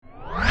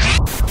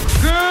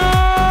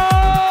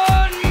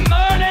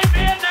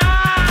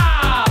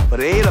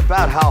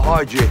how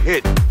hard you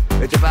hit.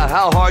 It's about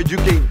how hard you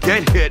can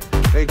get hit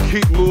and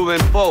keep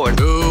moving forward.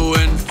 To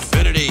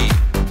infinity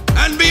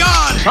and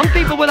beyond! Some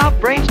people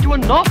without brains do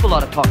an awful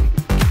lot of talking,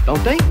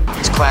 don't they?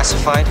 It's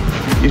classified.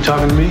 You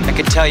talking to me? I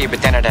could tell you,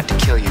 but then I'd have to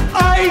kill you.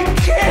 I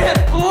can't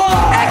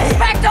lie!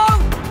 Expecto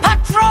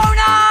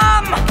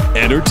Patronum!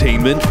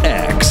 Entertainment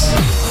X.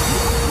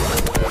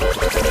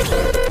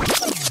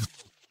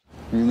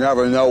 You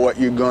never know what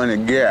you're gonna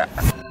get.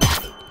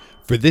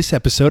 For this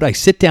episode, I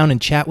sit down and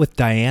chat with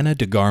Diana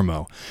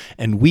DeGarmo,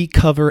 and we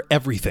cover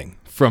everything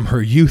from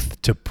her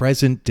youth to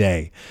present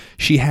day.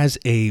 She has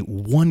a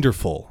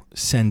wonderful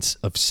sense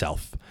of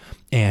self,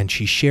 and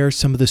she shares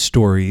some of the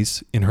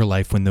stories in her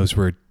life when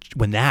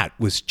that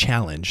was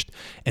challenged,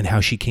 and how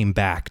she came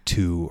back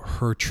to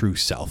her true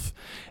self.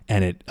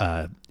 And it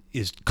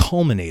is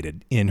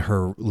culminated in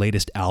her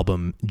latest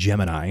album,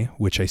 Gemini,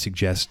 which I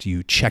suggest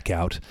you check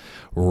out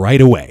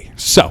right away.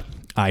 So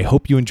I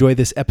hope you enjoy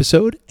this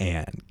episode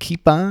and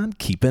keep on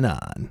keeping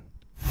on.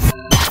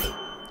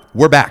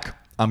 We're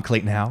back. I'm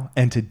Clayton Howe,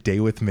 and today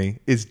with me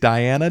is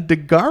Diana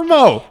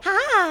DeGarmo.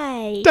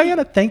 Hi.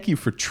 Diana, thank you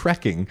for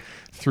trekking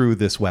through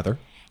this weather.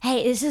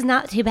 Hey, this is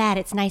not too bad.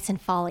 It's nice and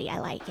fally. I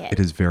like it. It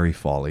is very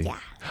fally. Yeah.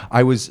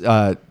 I was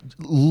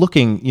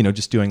looking,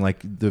 just doing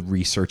like the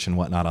research and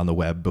whatnot on the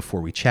web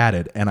before we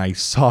chatted, and I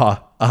saw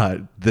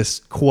this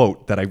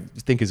quote that I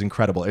think is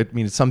incredible.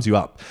 It sums you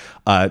up.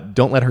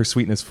 Don't let her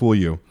sweetness fool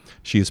you.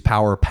 She is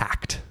power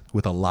packed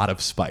with a lot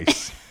of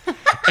spice.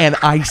 And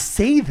I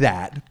say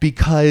that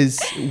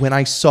because when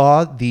I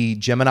saw the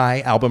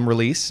Gemini album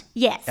release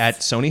at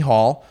Sony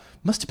Hall,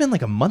 must have been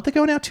like a month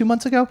ago now, 2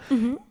 months ago.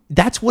 Mm-hmm.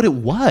 That's what it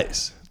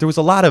was. There was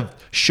a lot of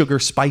sugar,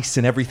 spice,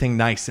 and everything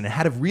nice. And it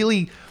had a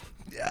really,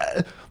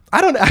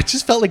 I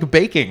just felt like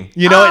baking.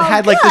 It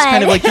had like this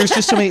kind of like, there's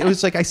just so many, it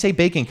was like, I say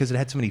baking because it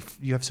had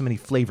you have so many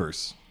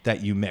flavors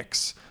that you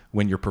mix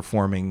when you're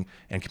performing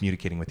and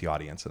communicating with the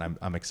audience. And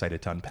I'm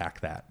excited to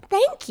unpack that.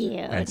 Thank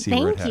you. Thank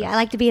you. I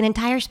like to be an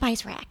entire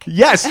spice rack.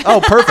 Yes.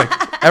 Oh, perfect.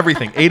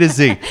 Everything, A to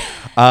Z.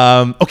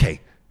 Okay.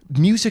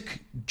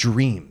 Music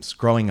dreams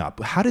growing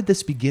up. How did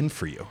this begin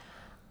for you?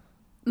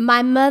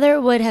 My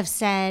mother would have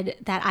said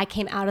that I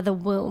came out of the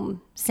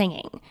womb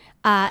singing.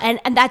 And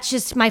that's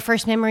just my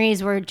first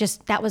memories were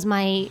just, that was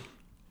my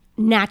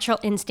natural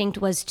instinct,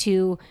 was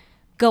to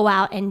go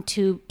out and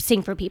to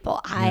sing for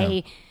people. Yeah.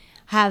 I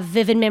have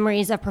vivid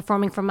memories of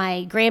performing for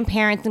my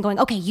grandparents and going,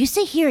 okay, you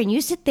sit here and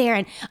you sit there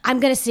and I'm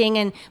going to sing.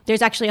 And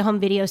there's actually a home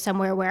video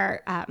somewhere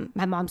where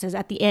my mom says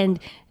at the end,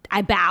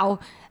 I bow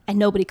and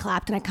nobody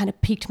clapped. And I kind of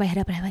peeked my head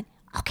up and I went,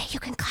 okay, you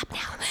can clap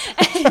now.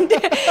 And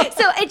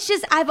so it's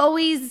just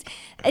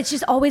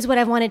always what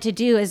I've wanted to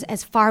do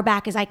as far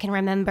back as I can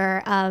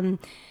remember.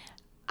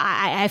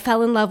 I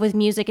fell in love with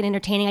music and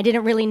entertaining. I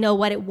didn't really know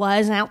what it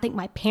was, and I don't think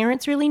my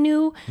parents really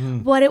knew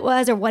what it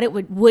was or what it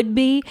would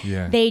be.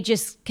 Yeah.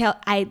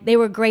 They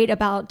were great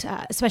about,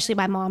 especially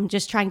my mom,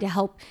 just trying to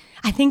help.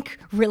 I think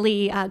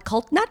really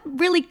not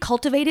really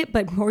cultivate it,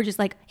 but more just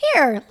like,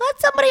 here, let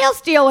somebody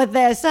else deal with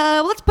this.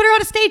 Let's put her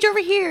on a stage over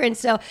here. And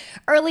so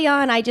early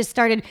on, I just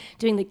started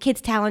doing the kids'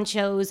 talent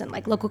shows and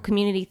like local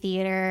community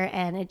theater,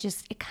 and it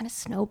kind of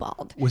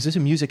snowballed. Was this a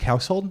music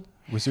household?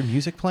 Was there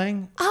music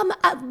playing?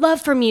 I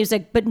love for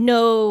music, but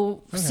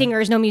no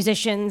singers, no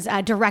musicians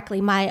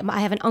directly. I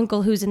have an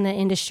uncle who's in the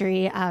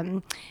industry,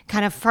 kind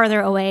of further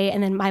away,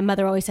 and then my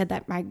mother always said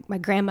that my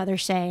grandmother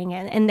sang,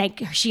 and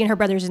like she and her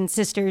brothers and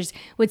sisters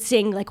would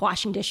sing like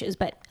washing dishes,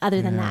 but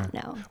other than that,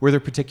 no. Were there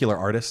particular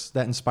artists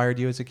that inspired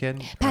you as a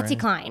kid? Patsy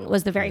Cline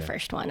was the very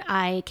first one.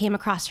 I came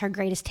across her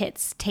greatest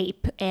hits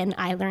tape, and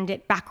I learned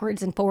it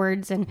backwards and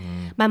forwards, and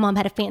my mom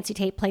had a fancy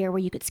tape player where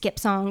you could skip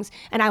songs,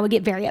 and I would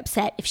get very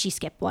upset if she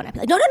skipped one. I'd be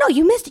like, no,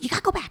 you missed it. You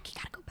gotta go back.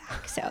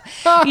 So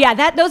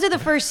those are the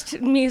first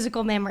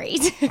musical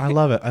memories. I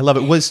love it.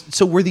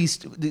 Were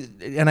these,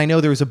 and I know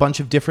there was a bunch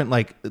of different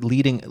like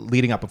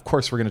leading up. Of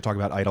course, we're going to talk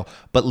about Idol,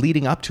 but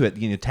leading up to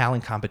it,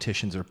 talent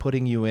competitions are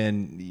putting you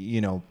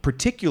in,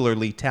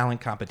 particularly talent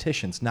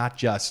competitions, not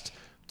just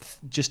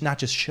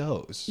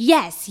shows.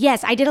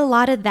 Yes. I did a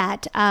lot of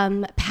that.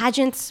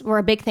 Pageants were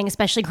a big thing,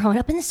 especially growing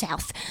up in the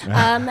South.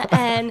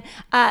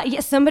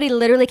 Somebody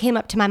literally came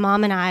up to my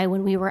mom and I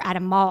when we were at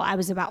a mall. I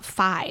was about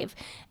 5.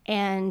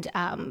 And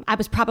I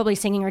was probably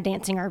singing or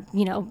dancing or,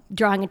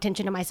 drawing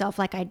attention to myself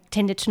like I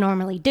tended to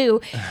normally do.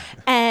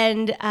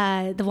 And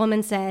the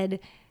woman said,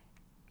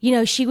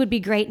 she would be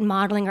great in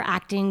modeling or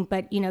acting,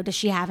 but, does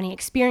she have any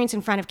experience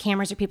in front of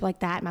cameras or people like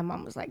that? My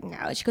mom was like,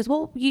 no. She goes,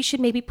 well, you should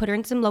maybe put her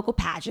in some local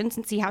pageants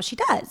and see how she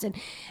does.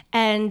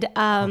 And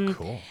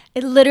cool.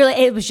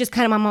 It was just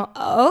kind of my mom,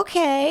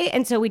 okay.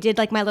 And so we did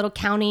like my little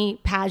county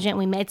pageant.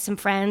 We met some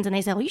friends and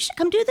they said, well, you should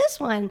come do this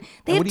one.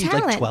 They have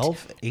talent. Like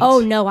 12? 8? Oh,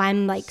 no,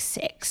 I'm like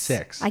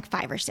 6. Like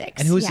 5 or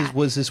 6. And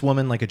was this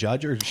woman like a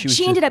judge or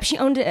she ended up, she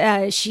owned,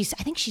 I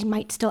think she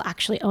might still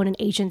actually own an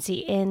agency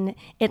in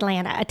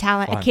Atlanta,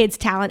 a kids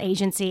talent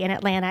agency in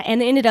Atlanta,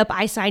 and it ended up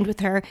I signed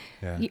with her.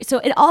 Yeah. So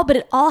it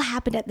all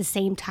happened at the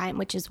same time,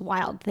 which is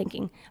wild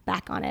thinking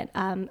back on it.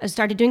 I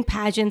started doing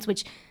pageants,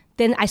 which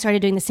then I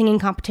started doing the singing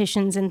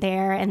competitions in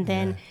there, and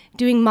then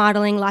doing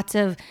modeling, lots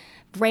of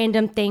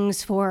random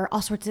things for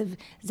all sorts of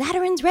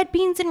Zatarain's red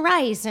beans and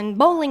rice and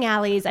bowling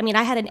alleys. I mean,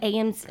 I had an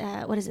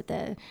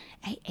AMC?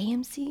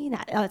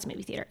 It's a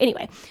movie theater.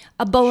 Anyway,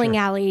 a bowling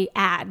alley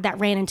ad that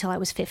ran until I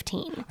was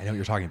 15. I know what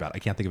you're talking about. I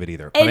can't think of it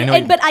either.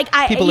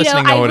 I people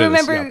listening know what it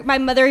is. remember my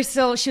mother,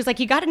 so she was like,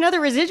 you got another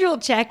residual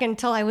check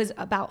until I was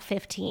about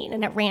 15,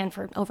 and it ran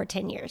for over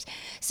 10 years.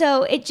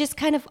 So it just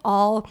kind of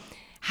all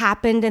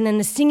happened. And then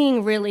the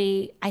singing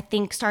really, I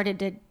think, started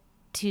to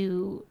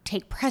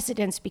take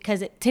precedence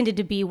because it tended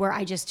to be where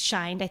I just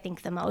shined, I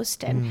think, the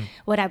most and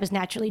what I was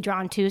naturally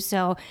drawn to.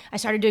 So I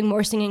started doing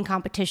more singing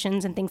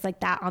competitions and things like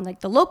that on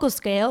like the local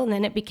scale. And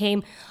then it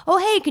became, oh,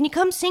 hey, can you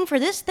come sing for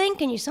this thing?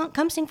 Can you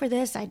come sing for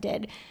this? I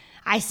did.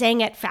 I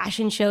sang at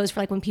fashion shows for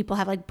like when people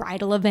have like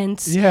bridal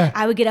events. Yeah.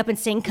 I would get up and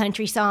sing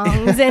country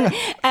songs and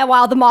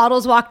while the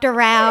models walked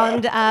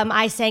around,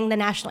 I sang the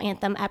national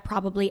anthem at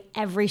probably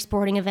every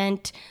sporting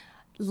event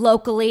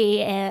locally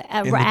in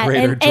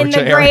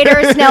the greater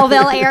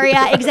Snellville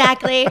area.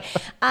 Exactly.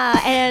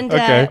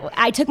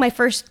 I took my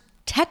first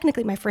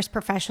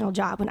professional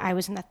job when I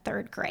was in the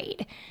 3rd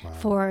grade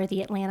for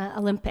the Atlanta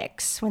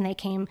Olympics. When they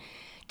came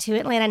to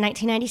Atlanta in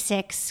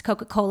 1996,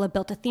 Coca-Cola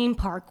built a theme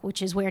park,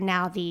 which is where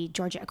now the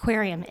Georgia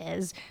Aquarium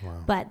is.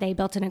 But they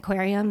built an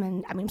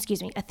aquarium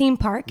a theme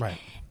park. Right.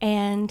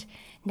 And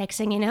next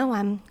thing you know,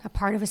 I'm a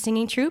part of a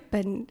singing troupe,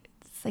 and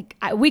like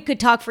we could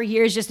talk for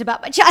years just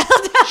about my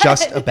childhood.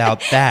 Just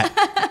about that.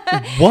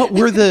 Who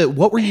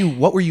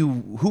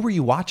were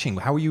you watching?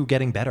 How were you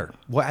getting better?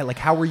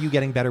 How were you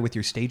getting better with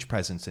your stage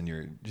presence and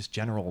your just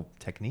general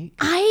technique?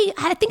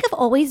 I think I've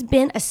always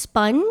been a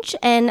sponge,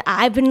 and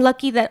I've been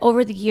lucky that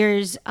over the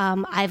years,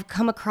 I've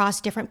come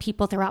across different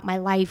people throughout my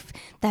life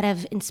that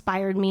have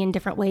inspired me in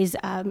different ways,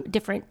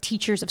 different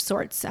teachers of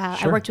sorts.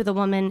 I worked with a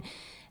woman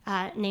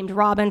named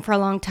Robin for a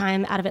long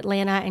time out of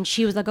Atlanta, and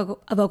she was like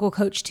a vocal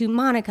coach to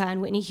Monica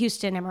and Whitney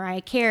Houston and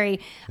Mariah Carey.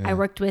 I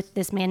worked with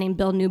this man named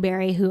Bill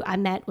Newberry, who I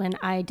met when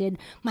I did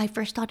my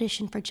first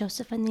audition for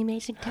Joseph and the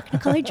Amazing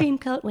Technicolor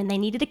Dreamcoat when they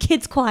needed a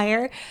kids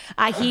choir.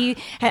 He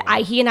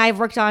and I have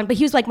worked on, but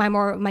he was like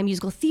my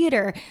musical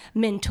theater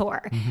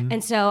mentor,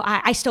 and so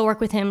I still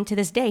work with him to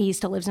this day. He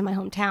still lives in my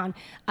hometown.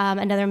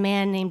 Another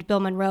man named Bill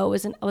Monroe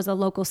was a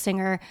local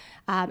singer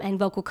and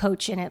vocal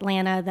coach in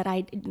Atlanta that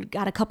I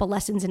got a couple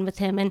lessons in with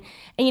him. And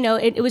you know,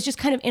 it was just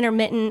kind of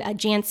intermittent.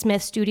 Jan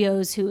Smith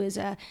Studios, who is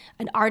an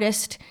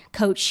artist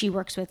coach, she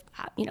works with,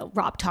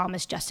 Rob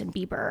Thomas, Justin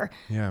Bieber,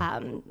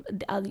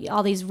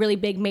 all these really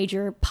big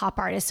major pop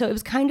artists. So it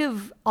was kind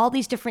of all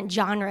these different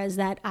genres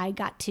that I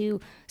got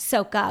to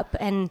soak up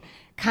and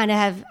kind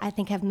of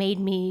have made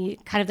me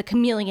kind of the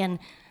chameleon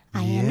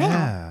I am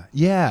now.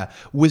 Yeah.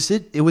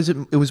 It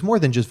was more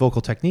than just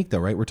vocal technique though,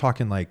 right? We're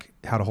talking like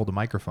how to hold a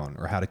microphone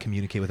or how to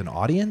communicate with an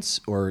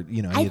audience or,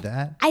 any of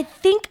that. I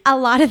think a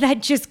lot of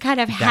that just kind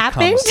of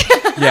happened.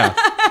 Yeah.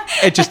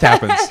 It just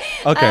happens.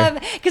 Okay.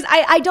 Because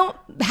I don't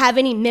have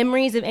any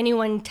memories of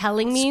anyone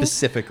telling me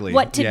specifically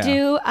what to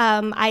do.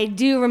 I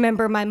do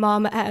remember my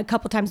mom a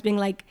couple times being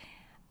like,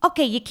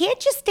 okay, you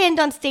can't just stand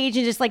on stage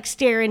and just like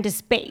stare into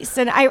space.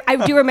 And I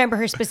do remember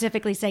her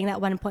specifically saying that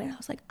at one point. I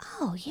was like,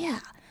 oh yeah.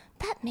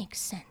 That makes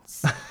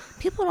sense.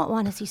 People don't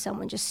want to see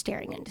someone just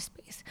staring into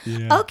space.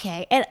 Yeah.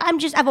 Okay. And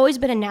I've always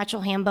been a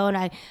natural ham bone.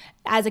 I,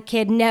 as a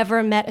kid,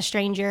 never met a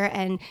stranger.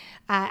 And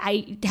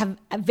I have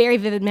very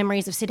vivid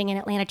memories of sitting in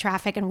Atlanta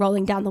traffic and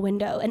rolling down the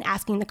window and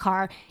asking the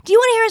car, do you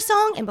want to hear a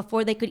song? And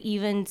before they could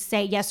even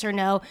say yes or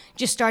no,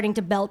 just starting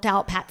to belt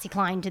out Patsy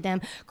Cline to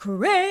them.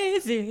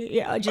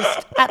 Crazy.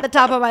 Just at the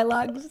top of my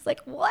lungs. It's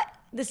like, what?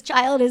 This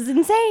child is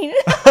insane.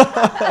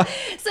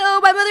 So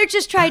my mother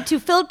just tried to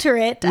filter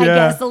it, I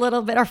guess, a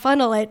little bit or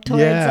funnel it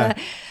towards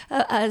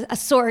a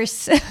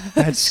source.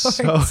 That's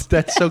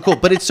so cool.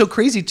 But it's so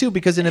crazy too,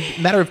 because in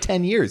a matter of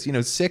 10 years,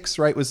 6,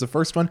 right, was the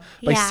first one.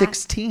 By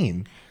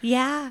 16.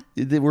 Yeah.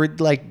 We're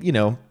like,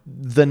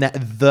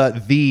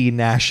 the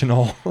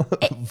national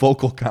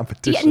vocal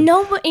competition. Yeah,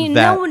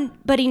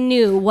 nobody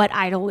knew what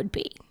Idol would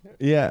be.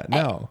 Yeah,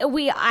 no.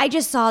 I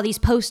just saw these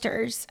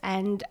posters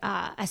and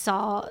I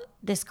saw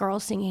this girl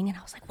singing and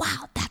I was like,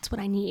 wow, that's what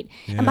I need.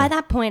 Yeah. And by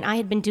that point, I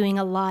had been doing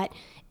a lot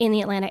in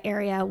the Atlanta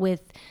area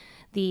with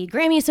the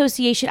Grammy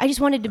Association. I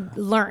just wanted to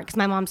learn because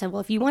my mom said,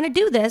 well, if you want to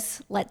do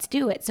this, let's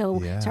do it.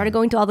 So started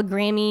going to all the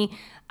Grammy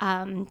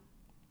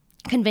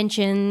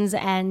conventions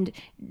and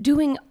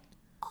doing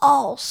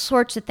all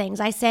sorts of things.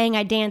 I sang,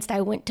 I danced,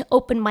 I went to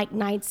open mic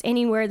nights,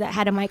 anywhere that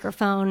had a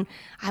microphone.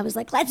 I was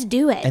like, let's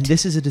do it. And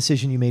this is a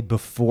decision you made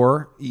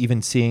before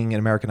even seeing an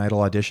American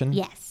Idol audition?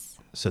 Yes.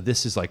 So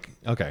this is like,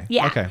 okay.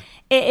 Yeah. Okay.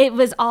 It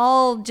was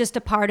all just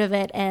a part of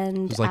it.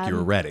 And it was like you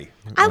were ready.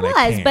 I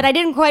was, but I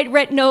didn't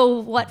quite know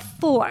what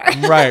for.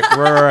 Right.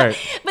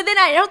 But then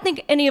I don't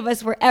think any of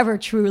us were ever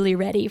truly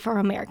ready for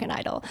American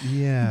Idol.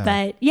 Yeah.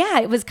 But yeah,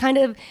 it was kind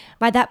of,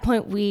 by that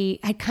point, we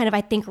had kind of, I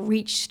think,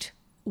 reached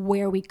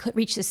where we could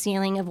reach the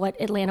ceiling of what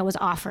Atlanta was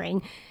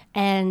offering.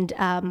 And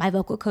my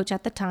vocal coach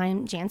at the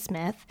time, Jan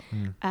Smith,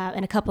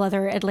 and a couple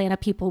other Atlanta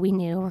people we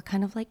knew were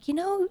kind of like,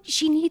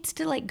 she needs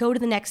to like go to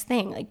the next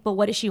thing. Like, but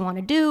what does she want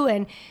to do?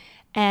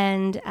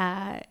 And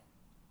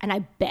I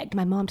begged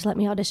my mom to let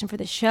me audition for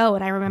this show.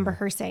 And I remember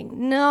her saying,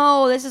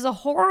 no, this is a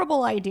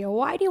horrible idea.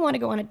 Why do you want to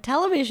go on a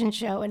television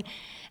show?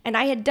 And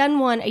I had done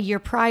one a year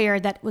prior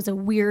that was a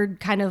weird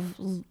kind of,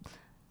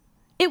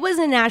 it was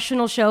a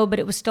national show, but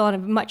it was still on a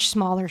much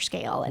smaller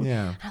scale. And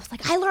I was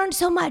like, I learned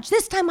so much.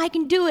 This time I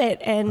can do it.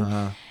 And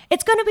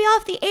it's going to be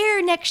off the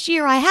air next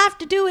year. I have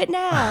to do it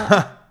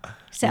now.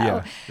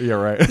 So yeah,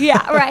 right.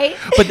 Yeah, right.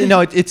 But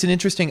no, it's an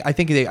interesting, I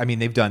think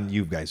they've done,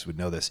 you guys would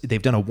know this,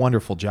 they've done a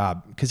wonderful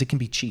job because it can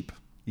be cheap.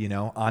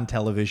 On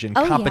television,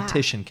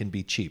 competition can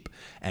be cheap,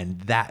 and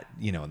that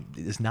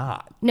is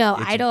not. No,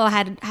 Idol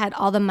had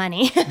all the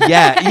money.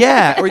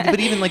 But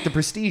even like the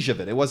prestige of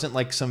it, it wasn't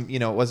like some,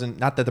 it wasn't,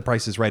 not that The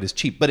Price is Right is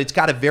cheap, but it's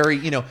got a very,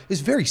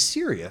 it's very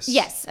serious.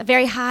 Yes, a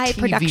very high TV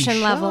production show.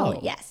 level.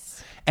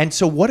 Yes. And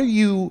so, what are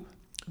you?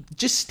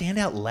 Just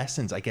standout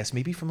lessons, I guess,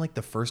 maybe from like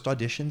the first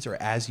auditions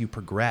or as you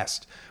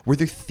progressed. Were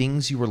there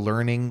things you were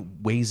learning,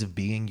 ways of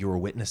being you were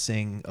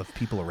witnessing of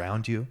people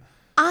around you?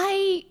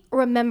 I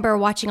remember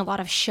watching a lot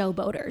of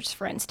showboaters,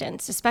 for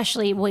instance,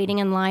 especially waiting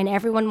in line.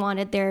 Everyone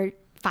wanted their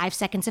 5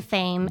 seconds of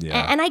fame,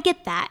 and I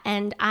get that.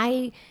 And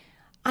I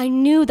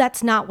knew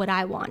that's not what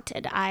I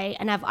wanted.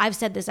 I've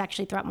said this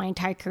actually throughout my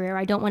entire career.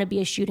 I don't want to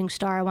be a shooting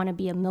star. I want to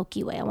be a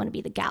Milky Way. I want to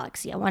be the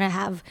galaxy. I want to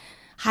have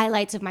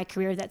highlights of my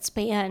career that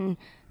span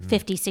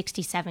 50,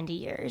 60, 70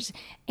 years.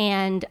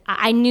 And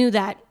I knew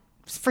that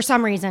for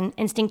some reason,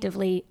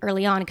 instinctively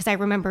early on, because I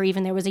remember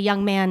even there was a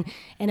young man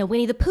in a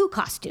Winnie the Pooh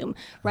costume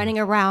running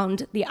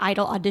around the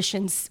Idol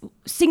auditions,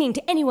 singing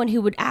to anyone who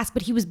would ask,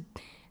 but he was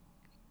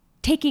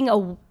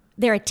taking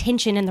their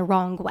attention in the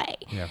wrong way.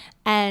 Yeah.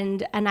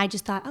 And I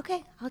just thought,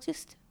 okay, I'll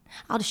just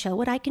show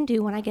what I can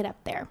do when I get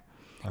up there.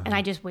 And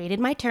I just waited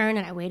my turn,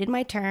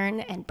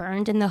 and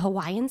burned in the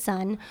Hawaiian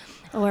sun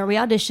where we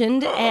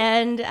auditioned,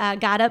 and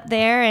got up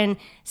there and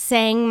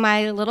sang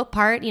my little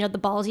part, the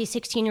ballsy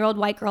 16-year-old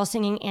white girl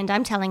singing And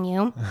I'm Telling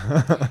You,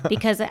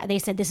 because they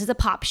said this is a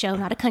pop show,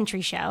 not a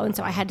country show. And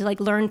so I had to like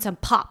learn some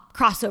pop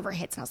crossover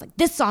hits. And I was like,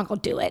 this song will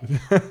do it.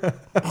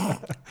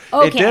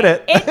 Okay. It did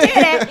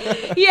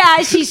it. Yeah,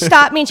 she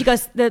stopped me and she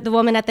goes, the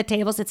woman at the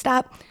table said,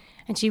 stop.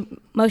 And she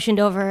motioned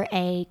over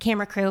a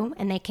camera crew,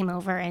 and they came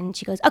over, and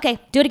she goes, okay,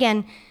 do it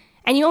again.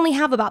 And you only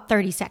have about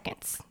 30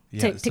 seconds.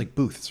 Yeah, it's like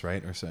booths,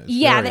 right? Or so.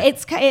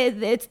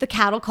 It's the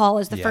cattle call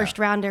is the first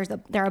round.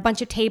 There are a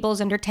bunch of tables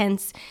under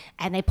tents,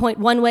 and they point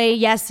one way,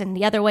 yes, and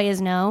the other way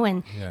is no.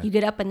 And you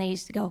get up, and they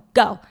used to go.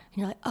 And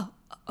you're like, oh,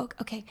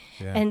 okay.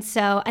 Yeah. And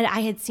so I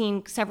had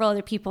seen several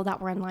other people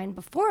that were in line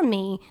before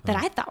me that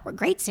I thought were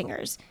great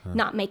singers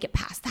not make it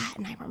past that.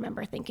 And I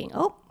remember thinking,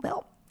 oh,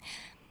 well,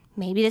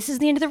 maybe this is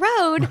the end of the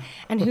road.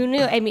 And who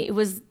knew? I mean, it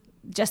was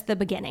just the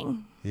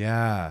beginning.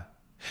 Yeah.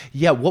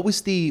 Yeah. What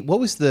was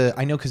the,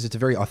 I know, cause it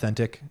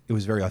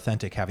was very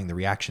authentic having the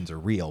reactions are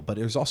real, but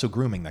there's also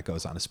grooming that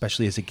goes on,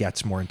 especially as it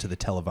gets more into the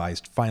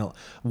televised final.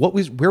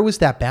 Where was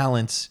that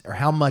balance, or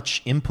how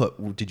much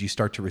input did you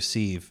start to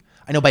receive?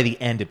 I know by the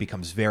end it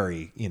becomes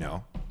very,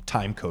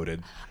 time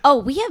coded. Oh,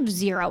 we have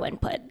zero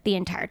input the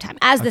entire time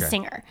as the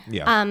singer.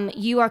 Yeah.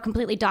 You are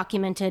completely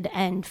documented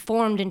and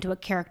formed into a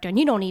character, and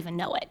you don't even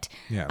know it.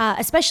 Yeah.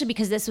 Especially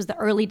because this was the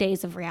early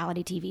days of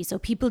reality TV, so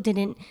people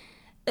didn't.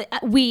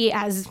 We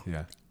as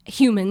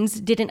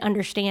humans didn't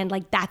understand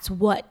like that's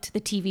what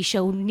the TV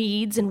show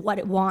needs and what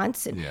it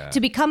wants to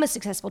become a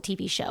successful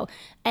TV show.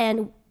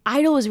 And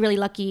Idol was really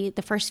lucky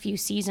the first few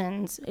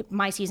seasons,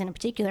 my season in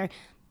particular.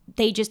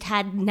 They just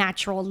had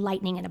natural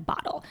lightning in a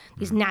bottle.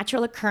 These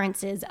natural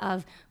occurrences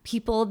of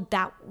people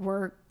that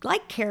were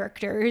like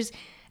characters.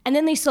 And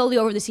then they slowly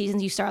over the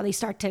seasons, they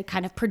start to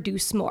kind of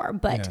produce more.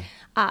 But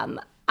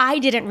I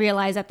didn't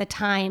realize at the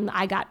time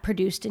I got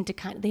produced into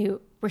they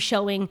were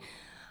showing,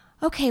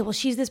 okay, well,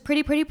 she's this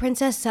pretty, pretty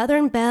princess,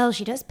 Southern Belle.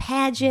 She does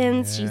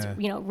pageants. She's,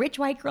 rich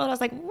white girl. And I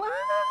was like, what?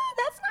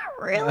 That's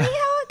not really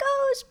how it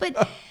goes.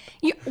 But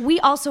we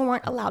also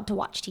weren't allowed to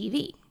watch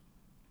TV.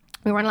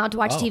 We weren't allowed to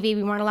watch TV.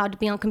 We weren't allowed to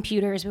be on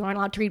computers. We weren't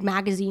allowed to read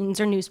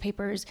magazines or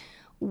newspapers.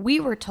 We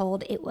were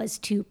told it was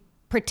to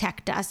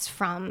protect us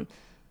from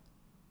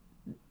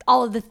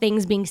all of the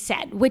things being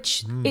said,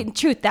 which in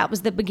truth, that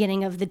was the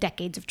beginning of the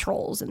decades of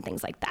trolls and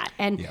things like that.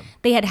 And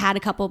they had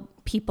a couple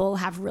people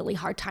have really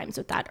hard times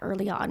with that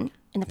early on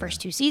in the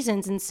first 2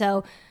 seasons. And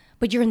so,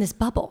 but you're in this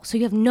bubble. So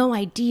you have no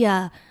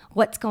idea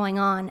what's going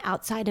on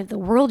outside of the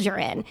world you're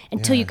in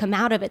until you come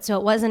out of it. So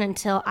it wasn't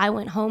until I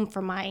went home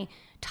for my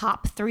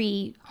top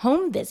 3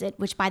 home visit,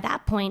 which by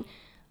that point,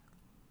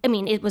 I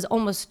mean, it was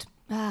almost,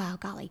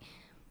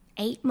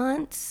 8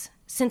 months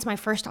since my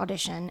first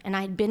audition. And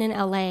I'd been in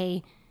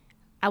LA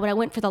when I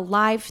went for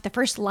the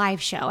first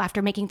live show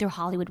after making through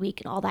Hollywood Week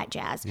and all that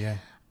jazz. Yeah.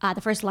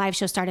 The first live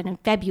show started in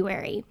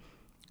February.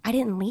 I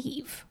didn't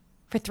leave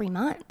for 3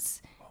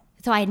 months.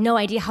 So I had no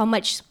idea how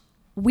much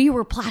we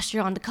were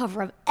plastered on the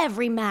cover of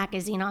every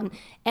magazine, on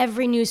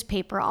every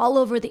newspaper, all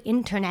over the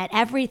internet,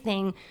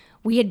 everything.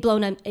 We had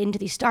blown into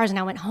these stars, and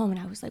I went home and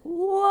I was like,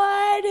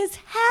 what has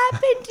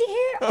happened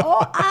here?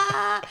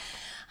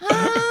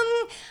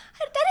 I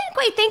didn't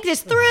quite think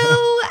this through.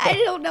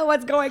 I don't know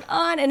what's going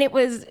on. And it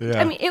was,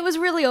 I mean, it was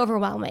really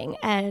overwhelming,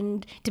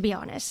 and to be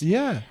honest.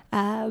 Yeah.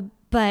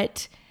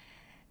 But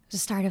it was the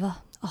start of a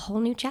whole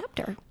new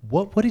chapter.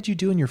 What did you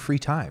do in your free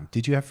time?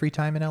 Did you have free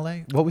time in LA?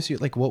 What was the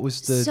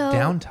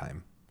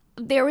downtime?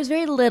 There was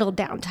very little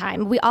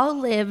downtime. We all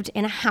lived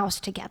in a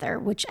house together,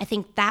 which I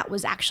think that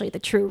was actually the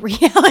true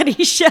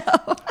reality show.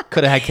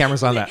 Could have had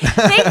cameras on that.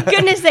 Thank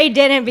goodness they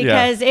didn't,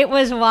 because it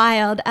was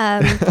wild.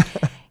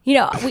 You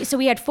know,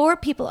 we had 4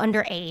 people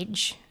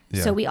underage.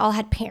 Yeah. So we all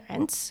had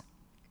parents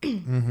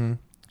in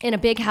a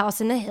big house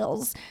in the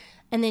hills.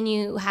 And then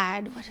you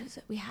had,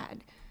 we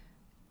had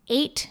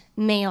 8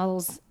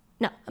 females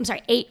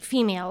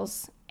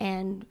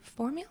and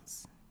 4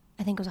 males,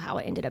 I think was how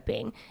it ended up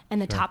being,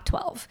 and the top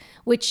 12,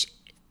 which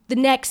the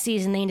next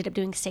season they ended up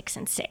doing 6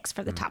 and 6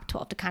 for the top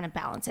 12 to kind of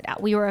balance it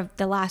out. We were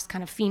the last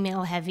kind of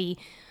female heavy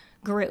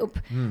group.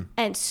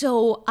 And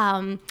so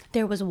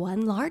there was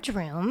one large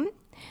room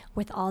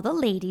with all the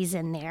ladies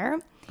in there.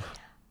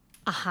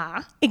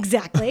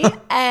 Exactly.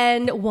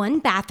 And one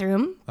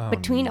bathroom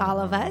between all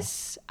of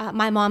us.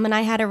 My mom and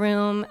I had a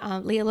room.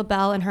 Leah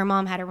LaBelle and her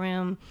mom had a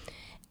room.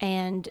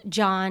 And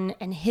John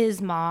and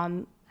his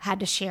mom had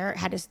to share,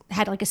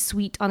 had like a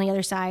suite on the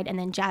other side. And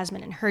then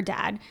Jasmine and her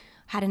dad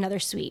had another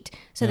suite.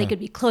 So they could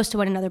be close to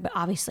one another, but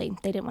obviously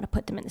they didn't want to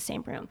put them in the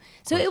same room.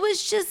 So it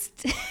was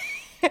just...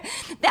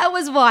 that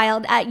was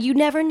wild. You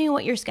never knew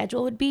what your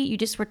schedule would be. You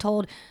just were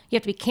told you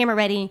have to be camera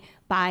ready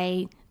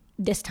by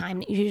this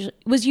time. It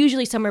was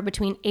usually somewhere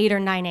between 8 or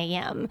 9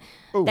 a.m.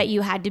 that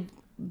you had to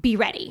be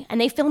ready.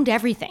 And they filmed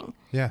everything.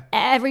 Yeah.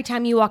 Every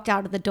time you walked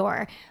out of the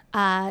door.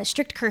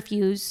 Strict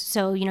curfews.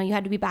 So, you know, you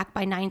had to be back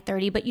by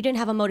 9:30, but you didn't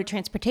have a mode of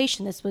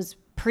transportation. This was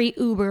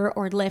pre-Uber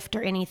or Lyft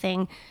or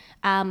anything.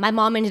 My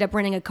mom ended up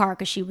renting a car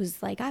because she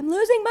was like, I'm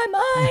losing my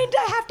mind.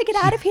 I have to get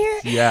out of here.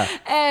 Yeah.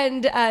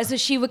 And so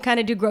she would kind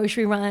of do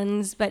grocery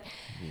runs. But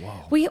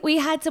we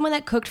had someone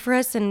that cooked for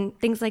us and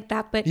things like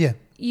that. But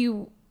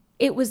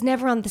it was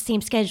never on the same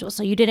schedule.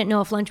 So you didn't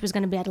know if lunch was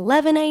going to be at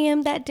 11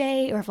 a.m. that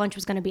day or if lunch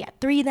was going to be at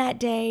 3 that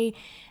day.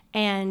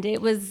 And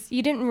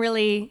you didn't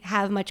really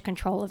have much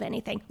control of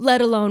anything,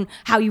 let alone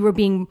how you were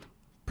being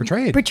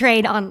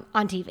portrayed on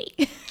TV.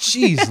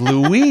 Jeez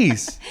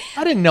Louise.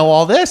 I didn't know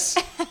all this.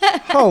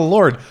 Oh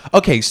Lord.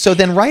 Okay. So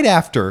then right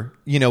after,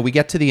 you know, we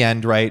get to the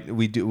end, right?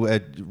 We do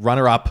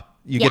runner up,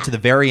 you get to the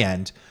very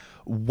end.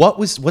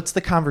 What's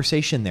the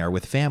conversation there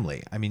with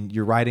family? I mean,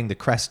 you're riding the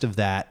crest of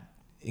that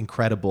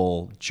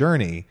incredible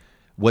journey.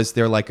 Was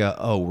there like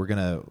we're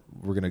going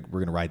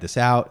to ride this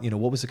out? You know,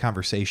 what was the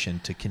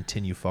conversation to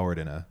continue forward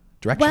in a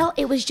direction? Well,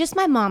 it was just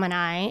my mom and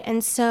I.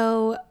 And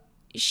so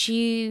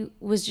she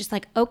was just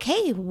like,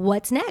 okay,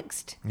 what's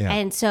next? Yeah.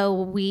 And so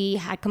we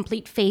had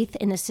complete faith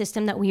in the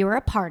system that we were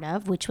a part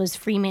of, which was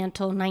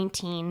Fremantle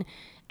 19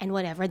 and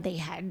whatever they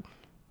had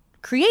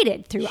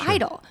created through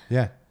Idol.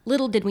 Yeah.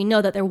 Little did we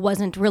know that there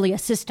wasn't really a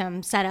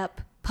system set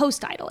up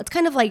post Idol. It's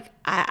kind of like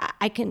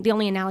the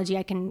only analogy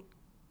I can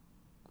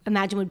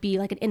imagine would be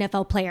like an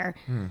NFL player.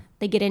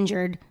 They get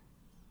injured.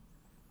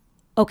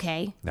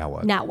 Okay. Now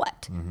what?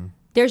 Mm-hmm.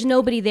 There's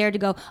nobody there to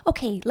go,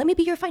 okay, let me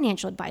be your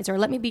financial advisor.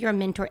 Let me be your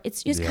mentor.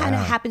 It's just kind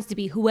of happens to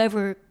be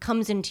whoever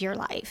comes into your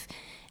life.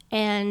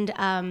 And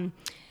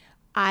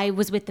I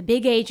was with the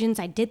big agents.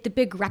 I did the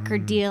big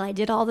record deal. I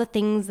did all the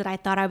things that I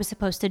thought I was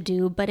supposed to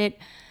do. But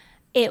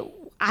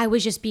I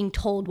was just being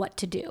told what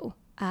to do.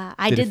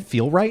 Did it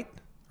feel right?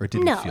 Or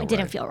didn't it feel right? No, it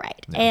didn't feel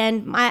right. No.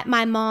 And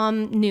my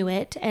mom knew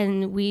it.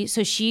 And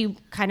so she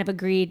kind of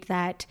agreed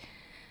that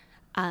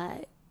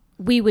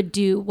we would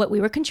do what we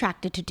were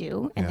contracted to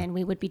do, and then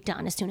we would be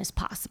done as soon as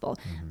possible.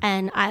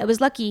 And I was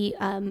lucky.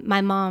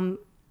 My mom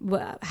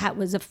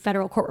was a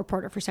federal court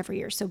reporter for several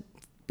years. So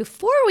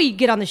before we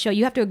get on the show,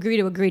 you have to agree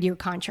to your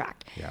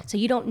contract. Yeah. So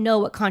you don't know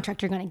what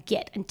contract you're going to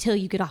get until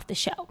you get off the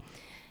show.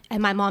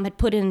 And my mom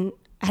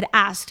had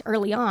asked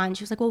early on,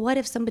 she was like, well, what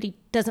if somebody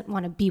doesn't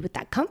want to be with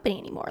that company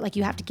anymore? Like,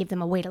 you have to give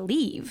them a way to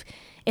leave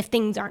if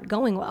things aren't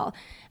going well.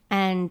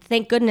 And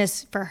thank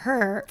goodness for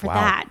her for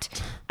that.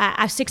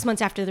 6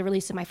 months after the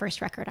release of my first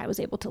record, I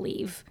was able to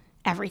leave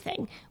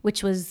everything,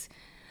 which was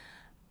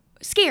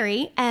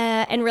scary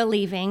and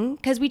relieving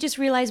because we just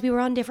realized we were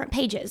on different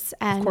pages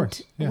and of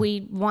course,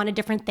 we wanted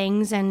different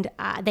things. And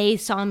they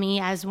saw me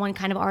as one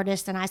kind of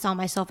artist and I saw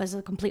myself as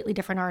a completely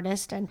different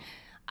artist. And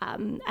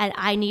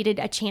I needed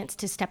a chance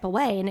to step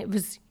away. And it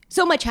was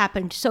so much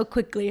happened so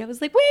quickly. I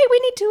was like, wait, we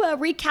need to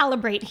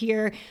recalibrate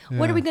here. Yeah.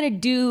 What are we going to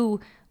do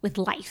with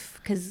life?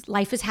 Because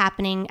life is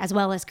happening as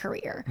well as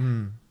career.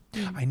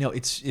 I know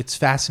it's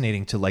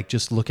fascinating to like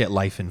just look at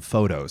life in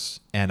photos.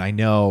 And I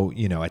know,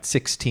 you know, at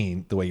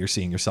 16, the way you're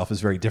seeing yourself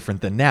is very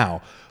different than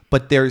now.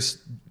 But there's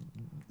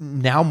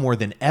now more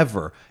than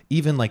ever,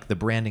 even like the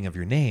branding of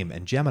your name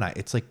and Gemini,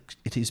 it's like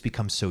it has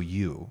become so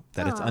you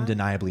that it's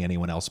undeniably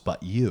anyone else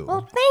but you.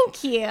 Well,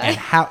 thank you. And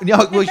how?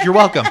 No, well, you're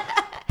welcome.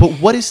 But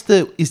what is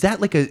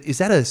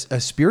that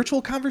a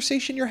spiritual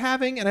conversation you're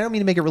having? And I don't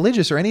mean to make it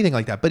religious or anything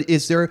like that, but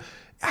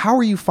how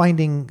are you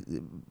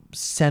finding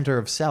center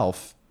of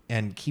self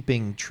and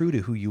keeping true to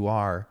who you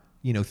are,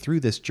 through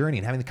this journey,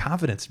 and having the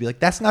confidence to be like,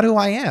 that's not who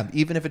I am,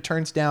 even if it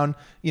turns down,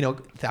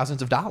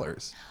 thousands of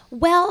dollars?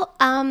 Well,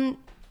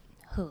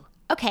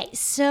 okay,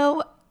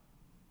 so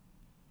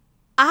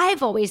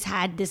I've always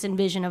had this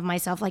envision of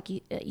myself, like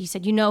you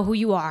said, who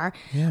you are.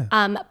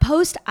 Yeah.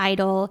 Post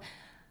Idol,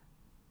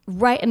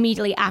 right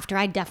immediately after,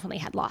 I definitely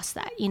had lost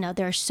that.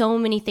 There are so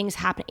many things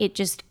happen. It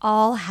just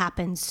all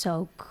happens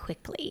so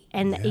quickly,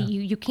 and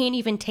you can't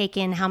even take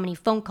in how many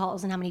phone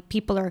calls and how many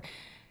people are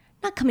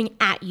not coming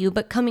at you,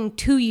 but coming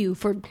to you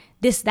for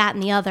this, that,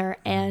 and the other.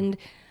 And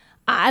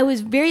I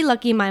was very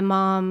lucky. My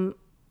mom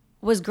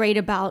was great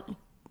about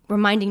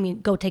reminding me,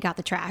 go take out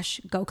the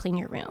trash, go clean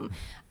your room.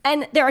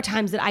 And there are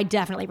times that I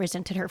definitely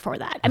resented her for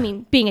that. I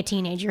mean, being a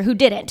teenager, who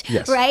didn't,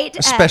 yes. right?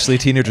 Especially a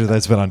teenager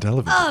that's been on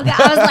television. Oh,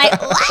 God, I was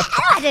like,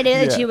 what?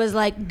 And she was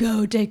like,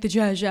 go take the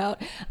trash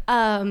out.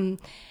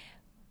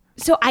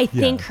 So I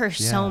thank her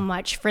so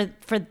much for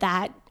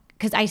that,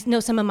 because I know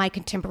some of my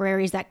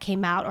contemporaries that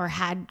came out or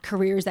had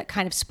careers that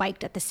kind of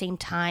spiked at the same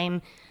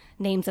time,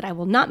 names that I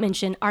will not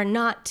mention, are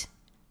not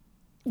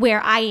where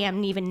I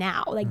am even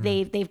now. Like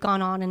they've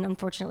gone on, and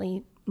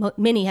unfortunately,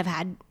 many have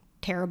had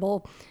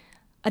terrible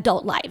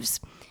adult lives.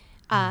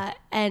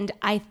 And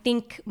I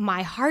think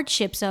my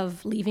hardships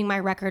of leaving my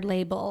record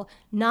label,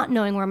 not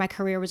knowing where my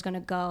career was going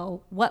to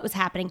go, what was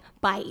happening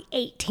by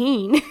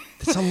 18.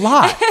 That's a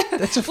lot.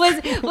 That's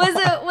was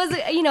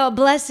a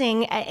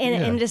blessing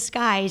in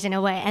disguise in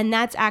a way. And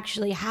that's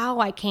actually how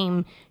I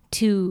came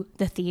to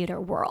the theater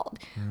world.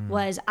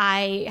 Was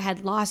I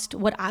had lost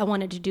what I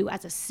wanted to do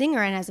as a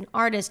singer and as an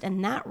artist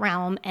in that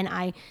realm, and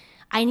I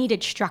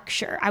needed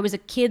structure. I was a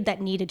kid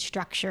that needed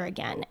structure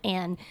again.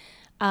 And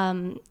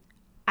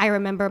I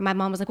remember my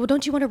mom was like, well,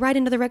 don't you want to write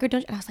another record?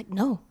 And I was like,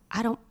 no,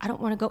 I don't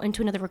want to go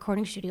into another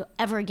recording studio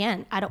ever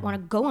again. I don't want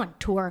to go on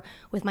tour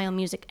with my own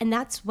music. And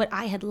that's what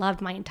I had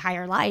loved my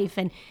entire life.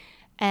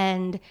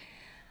 And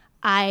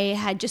I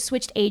had just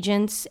switched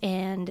agents,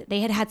 and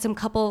they had some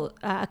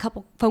a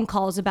couple phone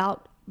calls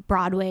about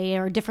Broadway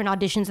or different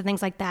auditions and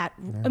things like that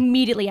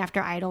immediately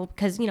after Idol,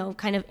 because,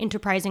 kind of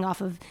enterprising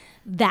off of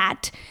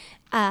that.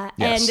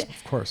 Yes, and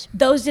of course.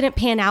 Those didn't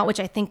pan out, which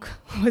I think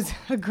was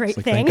a great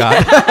thing. Thank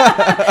God.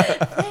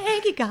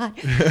 Thank you, God.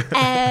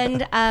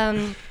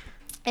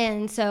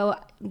 And so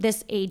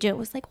this agent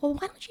was like, well,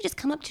 why don't you just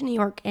come up to New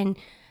York and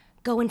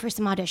go in for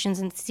some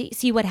auditions and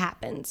see what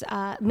happens.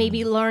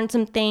 Maybe learn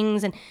some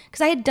things. And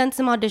because I had done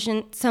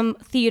some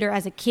theater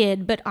as a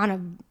kid, but on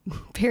a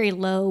very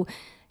low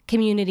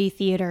community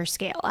theater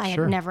scale. I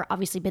had never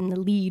obviously been the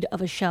lead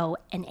of a show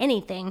in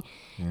anything.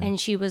 And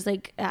she was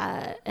like,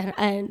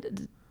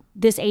 and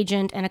this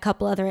agent and a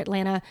couple other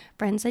Atlanta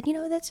friends said,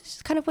 that's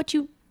just kind of what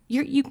you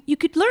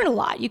could learn a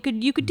lot. You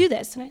could do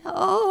this. And I thought,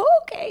 oh,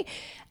 okay.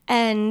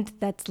 And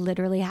that's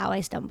literally how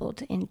I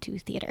stumbled into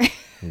theater.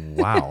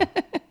 Wow.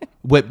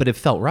 But it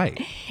felt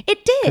right.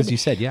 It did. Because you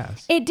said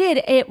yes. It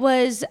did. It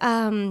was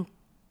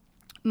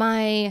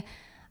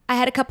I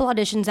had a couple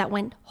auditions that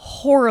went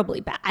horribly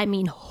bad. I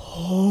mean,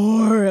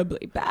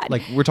 horribly bad.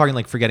 Like, we're talking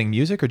like forgetting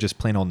music or just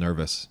plain old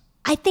nervous?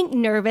 I think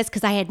nervous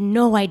because I had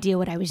no idea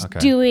what I was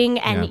doing.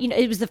 And,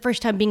 it was the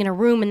first time being in a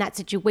room in that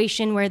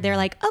situation where they're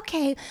like,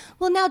 okay,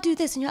 well, now do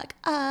this. And you're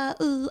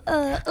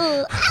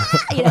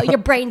like, your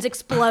brain's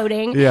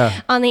exploding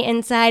on the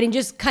inside, and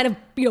just kind of,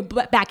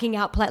 backing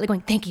out politely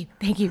going, thank you.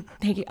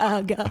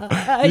 Oh, God.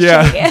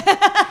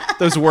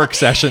 Those work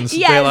sessions.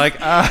 Yes. They're like,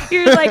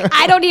 You're like,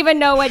 I don't even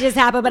know what just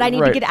happened, but I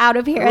need to get out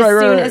of here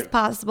as soon as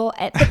possible.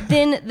 But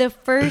then the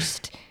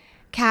first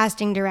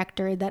casting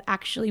director that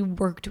actually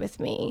worked with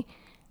me,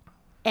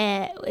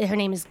 her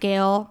name is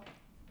Gail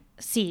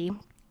C.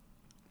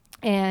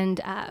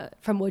 And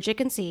from Wood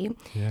Chicken C.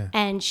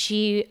 And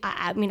she,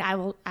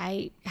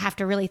 I have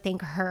to really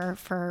thank her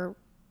for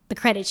the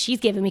credit she's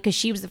given me, because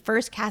she was the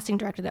first casting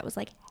director that was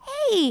like,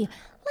 hey,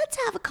 let's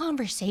have a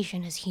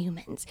conversation as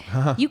humans.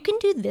 You can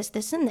do this,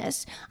 this, and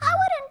this. I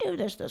wouldn't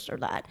do this, this, or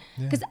that.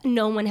 Because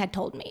no one had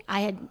told me.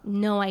 I had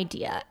no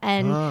idea.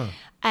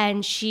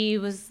 And she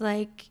was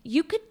like,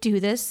 you could do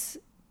this,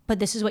 but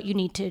this is what you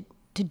need to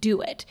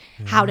do it,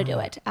 how to do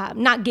it.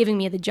 Not giving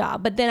me the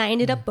job, but then I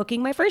ended up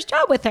booking my first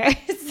job with her.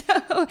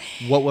 So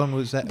what one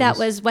was that? That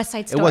was West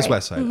Side Story. It was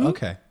West Side. Mm-hmm.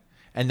 Okay.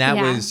 And that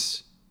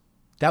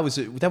was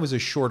a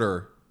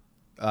shorter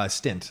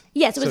stint.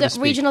 Yes, it was a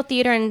regional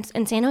theater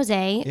in San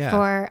Jose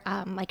for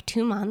like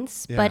 2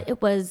 months. Yeah. But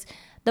it was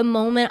the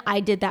moment I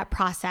did that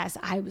process,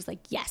 I was like,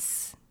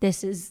 yes,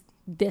 this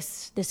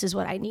is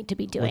what I need to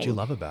be doing. What did you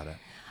love about it?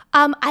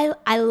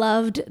 I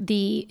loved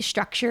the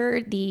structure,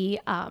 the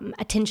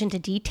attention to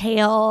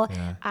detail.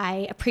 Yeah.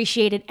 I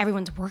appreciated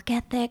everyone's work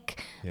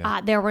ethic.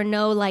 Yeah. There were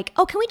no like,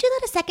 oh, can we do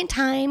that a second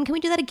time? Can we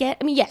do that again?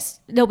 I mean,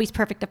 yes, nobody's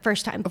perfect the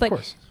first time,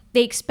 but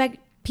they expect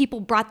people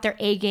brought their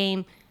A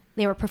game.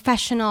 They were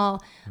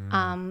professional,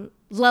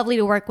 lovely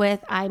to work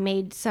with. I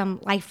made some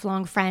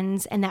lifelong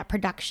friends in that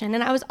production.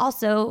 And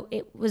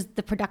it was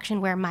the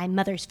production where my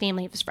mother's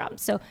family was from.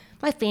 So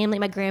my family,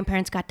 my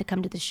grandparents got to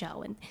come to the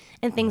show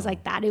and things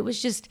like that. It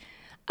was just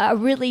a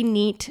really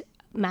neat,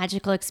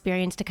 magical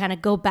experience to kind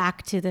of go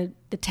back to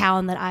the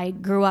town that I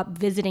grew up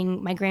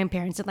visiting my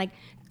grandparents and like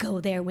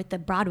go there with the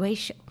Broadway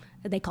show.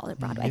 They call it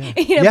Broadway,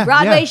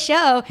 Broadway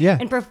show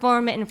and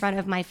perform it in front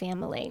of my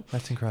family.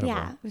 That's incredible.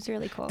 Yeah, it was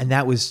really cool. And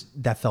was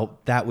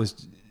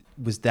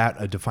that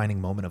a defining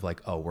moment of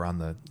like, oh, we're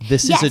on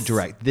this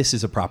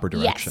is a proper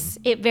direction. Yes,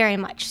 it very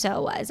much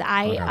so was.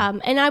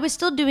 And I was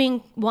still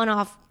doing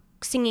one-off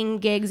singing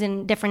gigs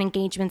and different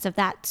engagements of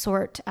that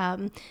sort.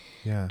 And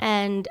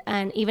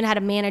even had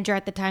a manager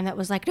at the time that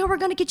was like, no, we're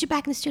going to get you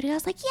back in the studio. I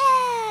was like,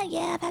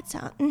 yeah, that's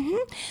I'm going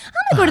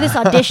to go to this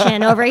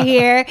audition over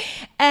here.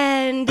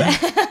 And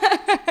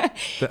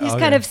just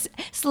kind of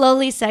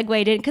slowly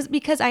segued in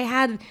because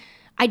I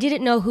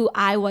didn't know who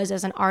I was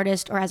as an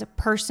artist or as a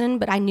person,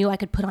 but I knew I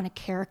could put on a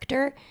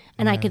character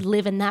and I could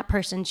live in that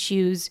person's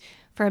shoes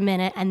for a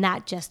minute. And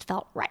that just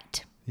felt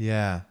right.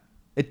 Yeah.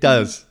 It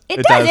does.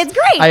 It does. It's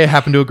great. I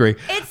happen to agree.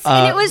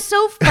 And it was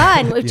so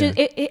fun.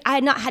 I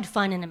had not had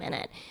fun in a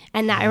minute,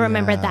 and I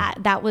remember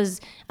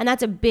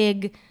that's a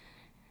big,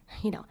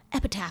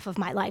 epitaph of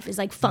my life is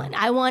like fun.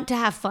 I want to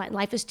have fun.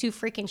 Life is too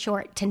freaking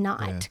short to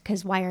not.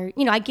 Because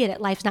I get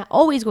it. Life's not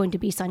always going to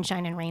be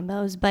sunshine and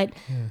rainbows, but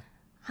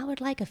I would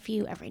like a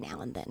few every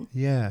now and then.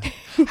 Yeah.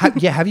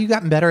 Have you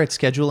gotten better at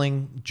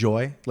scheduling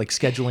joy, like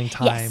scheduling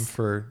time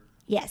for?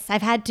 Yes,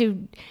 I've had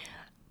to.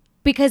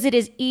 Because it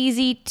is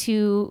easy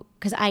to,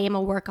 because I am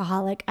a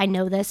workaholic. I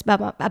know this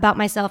about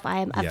myself. I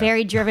am a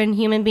very driven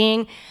human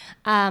being.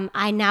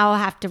 I now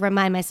have to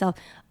remind myself,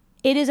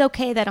 it is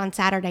okay that on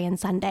Saturday and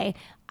Sunday,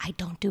 I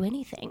don't do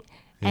anything.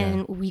 Yeah.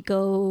 And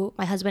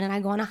my husband and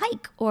I go on a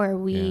hike, or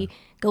we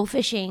go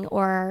fishing,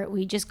 or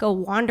we just go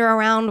wander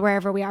around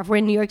wherever we are. If we're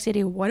in New York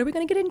City, what are we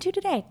going to get into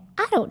today?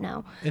 I don't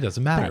know. It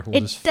doesn't matter.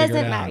 It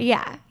doesn't matter.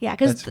 Yeah,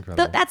 because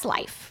that's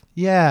life.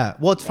 Yeah.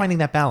 Well, it's finding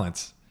that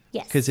balance.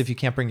 Yes. Because if you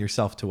can't bring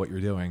yourself to what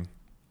you're doing,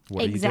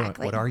 what are you doing?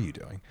 What are you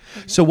doing?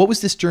 Exactly. So what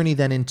was this journey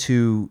then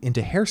into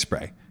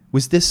Hairspray?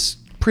 Was this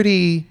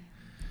pretty...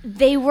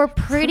 They were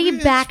pretty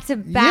back to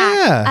back.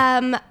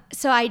 Yeah.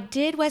 So I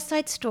did West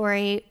Side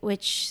Story,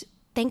 which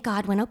thank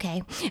God went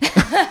okay.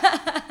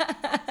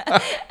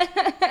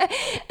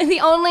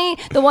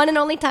 The one and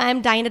only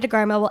time Diana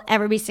DeGarmo will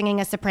ever be singing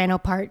a soprano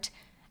part.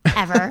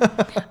 Ever.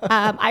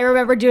 I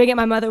remember doing it.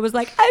 My mother was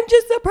like, I'm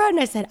just so proud. And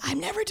I said, I'm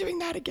never doing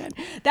that again.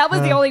 That was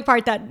the only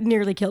part that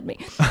nearly killed me.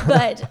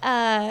 But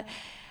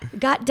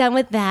got done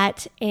with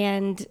that,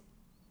 and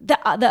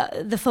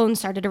the phone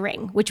started to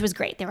ring, which was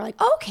great. They were like,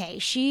 okay,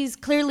 she's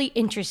clearly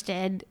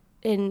interested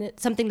in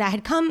something that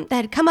had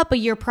come up a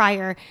year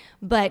prior,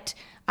 but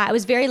I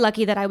was very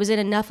lucky that I was in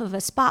enough of a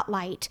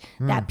spotlight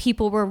that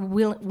people were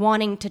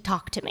wanting to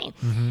talk to me.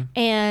 Mm-hmm.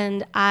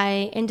 And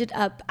I ended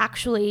up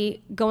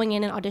actually going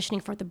in and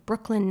auditioning for the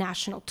Brooklyn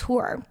National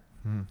Tour.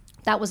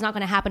 That was not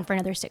going to happen for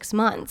another 6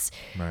 months.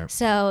 Right.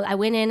 So I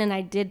went in and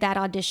I did that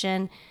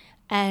audition,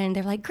 and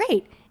they're like,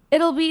 great,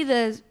 it'll be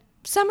the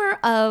summer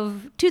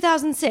of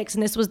 2006.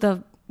 And this was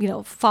the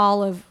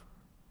fall of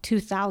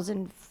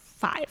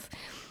 2005.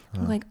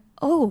 I'm like,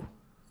 oh,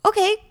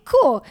 okay,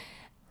 cool.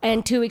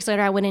 And 2 weeks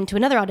later, I went into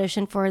another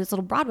audition for this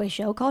little Broadway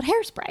show called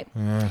Hairspray.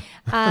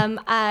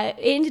 It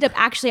ended up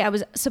I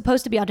was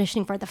supposed to be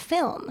auditioning for the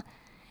film,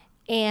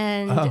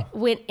 and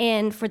went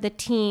in for the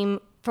team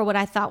for what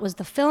I thought was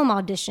the film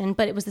audition,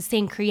 but it was the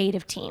same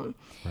creative team.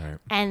 Right.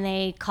 And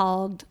they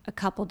called a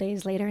couple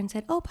days later and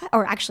said,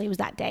 or actually it was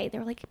that day. They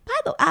were like, by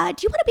the way,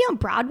 do you want to be on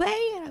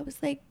Broadway? And I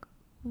was like,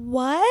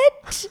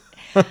 what?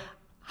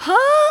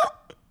 Huh?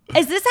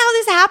 Is this how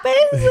this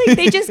happens? Like,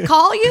 they just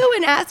call you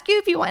and ask you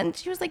if you want. And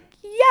she was like,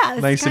 yeah.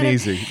 Nice and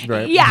easy,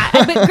 right? Yeah.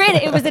 But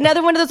granted, it was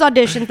another one of those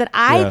auditions that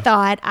I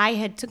thought I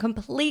had to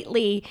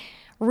completely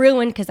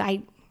ruin, because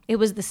it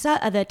was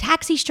the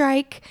taxi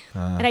strike,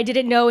 and I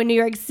didn't know in New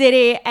York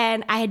City,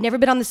 and I had never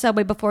been on the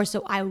subway before,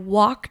 so I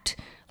walked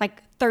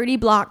like 30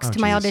 blocks to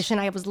my audition.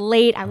 I was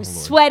late. I was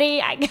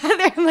sweaty. I got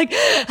there. I'm like,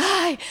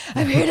 hi,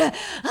 I'm here to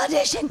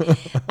audition.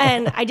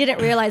 And I didn't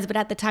realize, but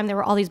at the time there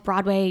were all these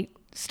Broadway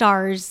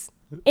stars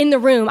in the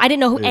room. I didn't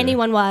know who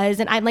anyone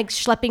was, and I'm like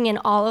schlepping in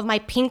all of my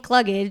pink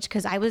luggage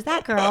because I was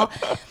that girl,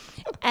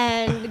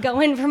 and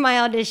going for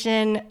my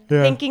audition,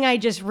 thinking I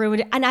just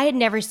ruined it. And I had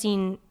never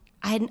seen.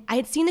 I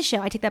had seen the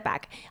show. I take that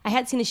back. I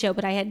had seen the show,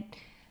 but I had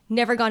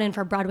never gone in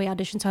for a Broadway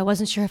audition, so I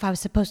wasn't sure if I was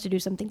supposed to do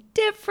something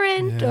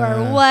different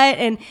or what.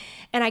 And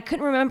I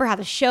couldn't remember how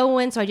the show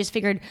went, so I just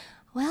figured,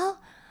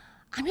 well,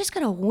 I'm just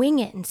gonna wing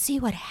it and see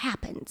what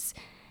happens.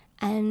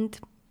 And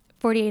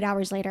 48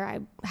 hours later,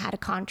 I had a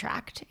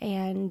contract,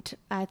 and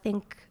I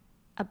think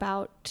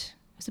about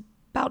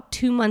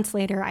 2 months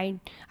later, I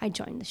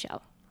joined the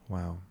show.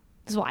 Wow,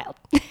 it's wild.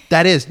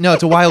 That is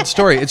it's a wild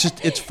story.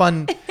 It's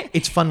fun.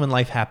 It's fun when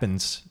life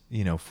happens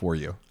for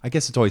you. I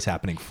guess it's always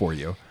happening for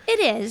you. It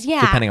is,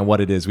 yeah. Depending on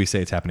what it is, we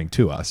say it's happening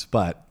to us,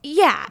 but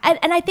Yeah,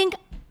 and I think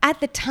at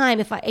the time,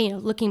 if I,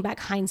 looking back,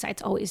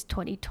 hindsight's always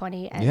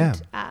 20/20, and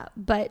Yeah.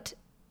 but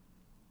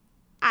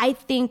I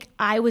think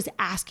I was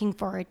asking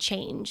for a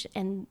change,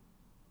 and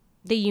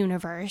the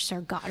universe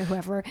or God or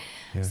whoever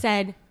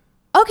said,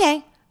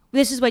 "Okay,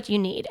 this is what you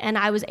need," and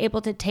I was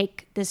able to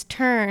take this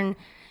turn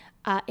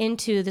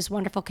into this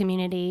wonderful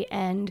community.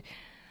 And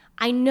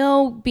I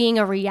know, being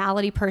a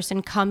reality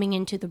person coming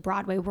into the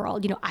Broadway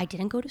world, I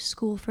didn't go to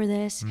school for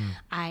this.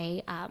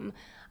 I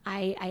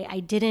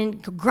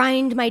didn't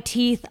grind my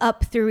teeth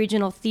up through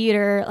regional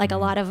theater like a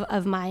lot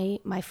of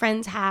my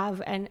friends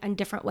have, and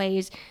different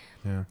ways.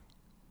 yeah.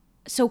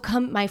 So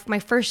my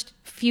first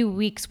few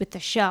weeks with the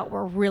show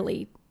were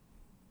really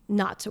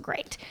not so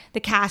great.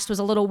 The cast was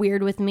a little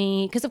weird with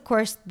me because, of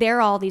course,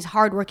 they're all these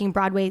hardworking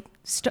Broadway,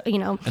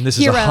 And this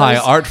heroes. is a high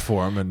art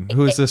form, and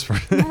who is this for?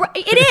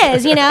 It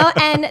is,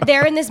 and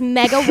they're in this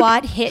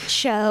megawatt hit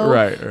show.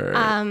 Right.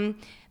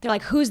 They're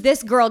like, who's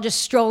this girl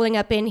just strolling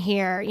up in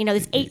here?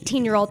 This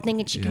 18-year-old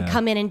thinking she can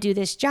come in and do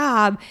this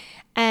job.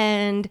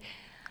 And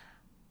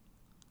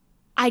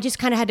I just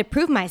kind of had to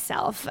prove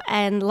myself.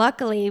 And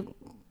luckily,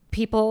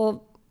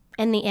 people,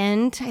 in the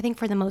end, I think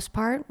for the most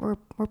part, were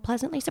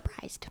pleasantly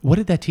surprised. What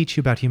did that teach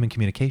you about human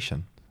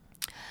communication?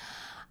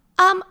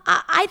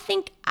 I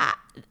think I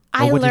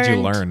What learned. did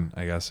you learn,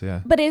 I guess,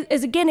 yeah. But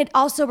it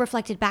also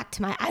reflected back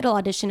to my Idol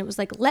audition. It was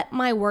like, let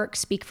my work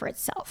speak for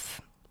itself.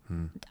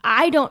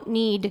 I don't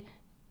need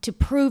to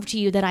prove to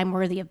you that I'm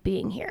worthy of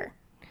being here.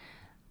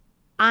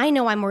 I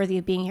know I'm worthy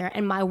of being here,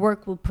 and my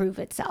work will prove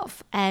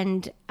itself.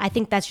 And I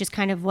think that's just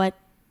kind of what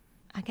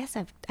I guess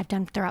I've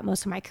done throughout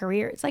most of my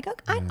career. It's like,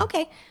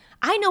 okay,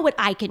 I know what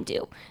I can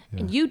do,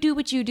 and you do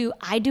what you do,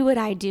 I do what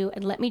I do,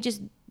 and let me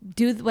just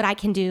do what I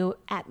can do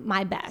at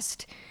my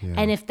best.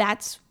 And if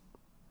that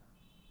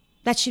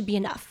should be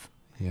enough.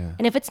 Yeah.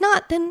 And if it's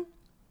not, then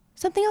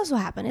something else will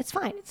happen. It's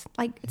fine. It's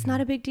like, it's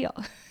not a big deal.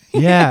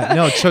 Yeah,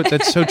 no,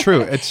 that's so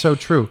true. It's so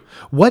true.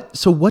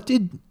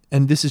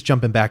 And this is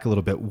jumping back a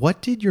little bit.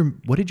 What did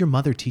your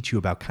mother teach you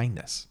about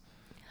kindness?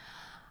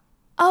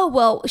 Oh,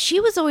 well, she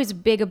was always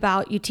big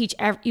about you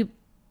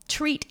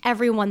treat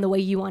everyone the way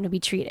you want to be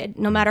treated,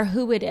 no matter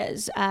who it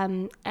is.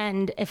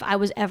 And if I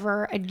was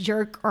ever a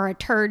jerk or a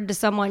turd to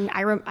someone,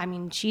 I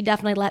mean, she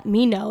definitely let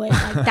me know it.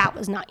 Like, that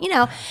was not,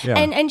 Yeah.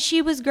 And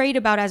she was great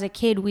about, as a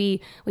kid,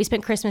 we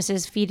spent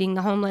Christmases feeding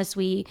the homeless.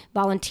 We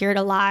volunteered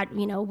a lot.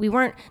 We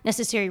weren't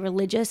necessarily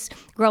religious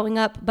growing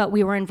up, but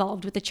we were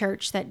involved with the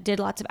church that did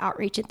lots of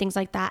outreach and things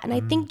like that. And I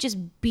think just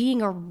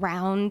being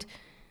around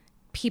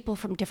people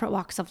from different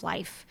walks of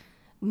life.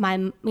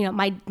 My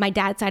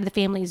dad's side of the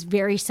family is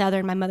very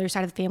Southern. My mother's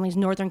side of the family is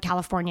Northern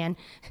Californian.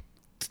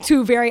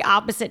 Two very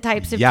opposite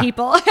types of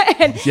people.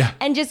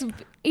 And just,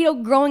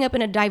 growing up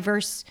in a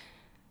diverse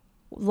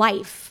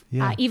life,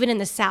 even in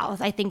the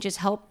South, I think just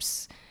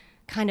helps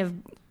kind of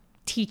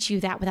teach you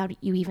that without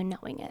you even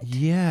knowing it.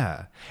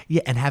 Yeah.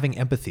 Yeah. And having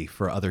empathy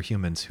for other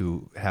humans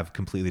who have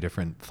completely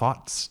different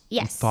thoughts,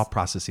 Yes. thought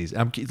processes.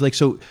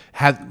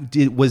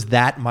 Was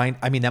that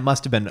that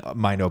must have been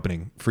mind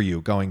opening for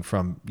you, going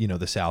from,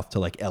 the South to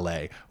like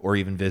LA, or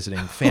even visiting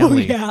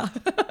family. Oh,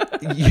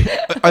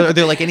 Are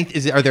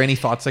there any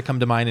thoughts that come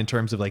to mind in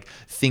terms of like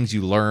things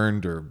you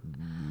learned or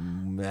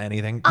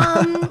anything?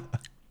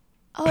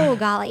 Oh,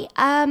 golly.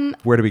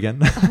 Where to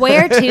begin?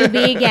 Where to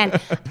begin?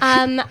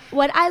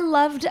 What I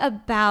loved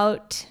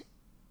about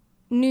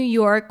New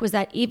York was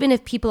that even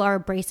if people are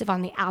abrasive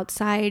on the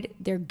outside,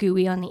 they're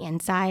gooey on the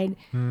inside.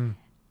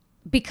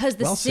 Because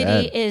the Well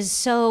city said. is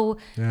so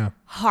Yeah.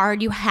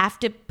 hard, you have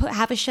to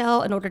have a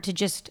shell in order to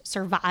just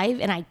survive.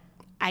 And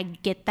I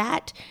get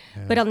that.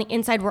 But on the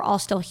inside, we're all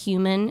still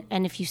human.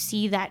 And if you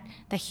see that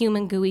the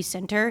human gooey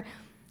center,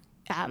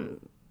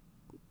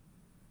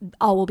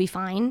 all will be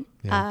fine.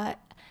 LA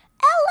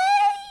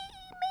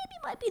maybe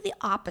might be the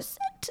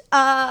opposite.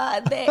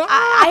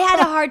 I had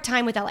a hard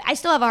time with LA. I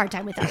still have a hard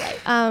time with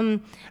LA.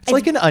 It's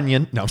like an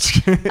onion. No.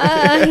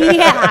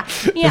 Yeah.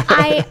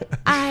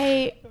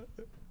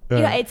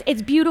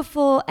 It's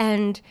beautiful,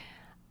 and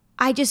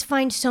I just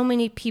find so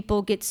many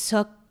people get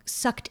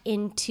sucked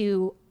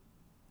into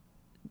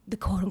the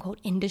quote unquote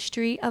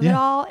industry of it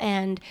all,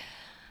 and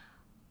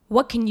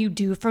what can you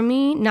do for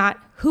me? Not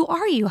who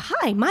are you?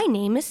 Hi, my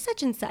name is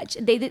such and such.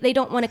 They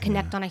don't want to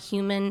connect on a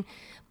human,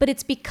 but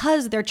it's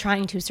because they're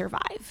trying to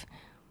survive.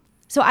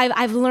 So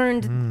I've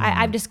learned,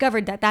 I've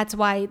discovered that that's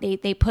why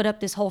they put up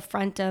this whole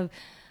front of,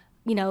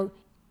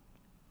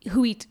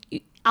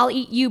 I'll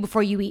eat you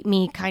before you eat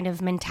me kind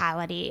of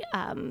mentality.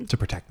 To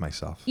protect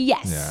myself.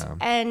 Yes. Yeah.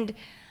 And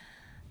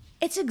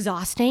it's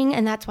exhausting,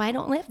 and that's why I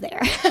don't live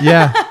there.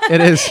 Yeah,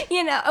 it is.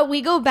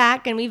 We go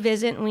back and we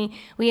visit, and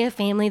we have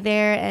family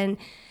there, and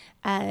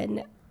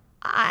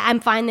I'm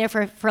fine there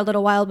for a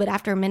little while, but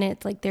after a minute,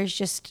 it's like there's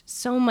just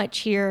so much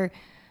here,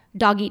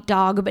 dog eat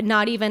dog, but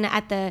not even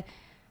at the,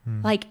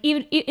 like,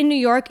 even in New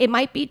York, it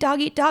might be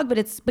dog eat dog,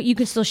 but you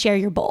can still share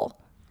your bowl.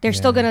 They're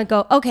still going to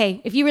go,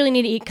 okay, if you really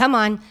need to eat, come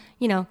on,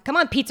 come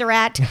on, pizza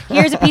rat.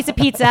 Here's a piece of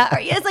pizza. Or,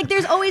 it's like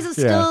there's always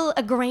still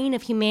a grain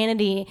of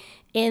humanity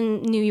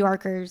in New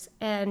Yorkers,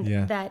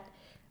 and that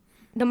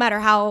no matter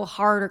how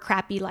hard or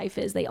crappy life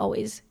is, they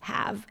always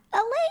have.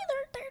 LA,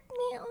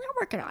 they're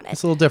working on it.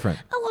 It's a little different.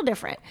 A little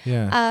different.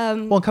 Yeah.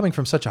 Well, coming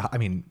from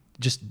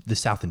just the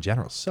South in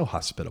general, so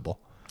hospitable.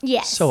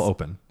 Yes. So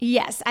open.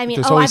 Yes. I mean,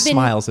 There's always I've been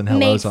smiles and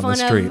hellos made on the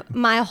fun street. of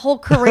my whole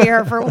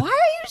career for why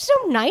are you so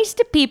nice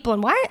to people,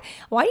 and why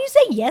do you say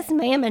yes,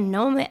 ma'am, and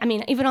no, ma'am? I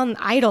mean, even on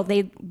Idol,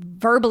 they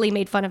verbally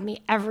made fun of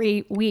me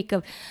every week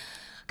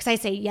because I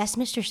say yes,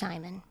 Mr.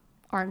 Simon,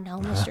 or no,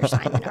 Mr.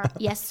 Simon, or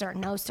yes, sir,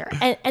 no, sir,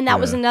 and that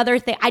was another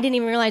thing I didn't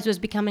even realize was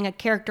becoming a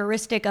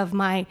characteristic of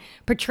my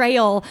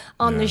portrayal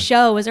on the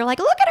show. Was they're like,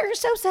 look at her,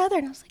 so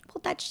Southern. I was like,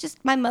 well, that's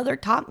just my mother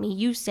taught me.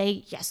 You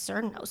say yes,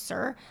 sir, no,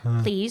 sir,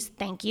 please,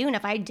 thank you, and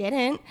if I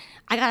didn't,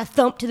 I got a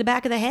thump to the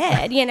back of the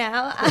head,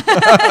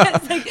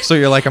 It's like, So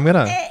you're like, I'm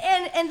gonna.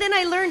 And then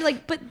I learned,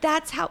 like, but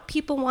that's how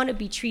people want to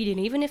be treated,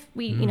 even if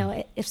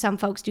we, if some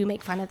folks do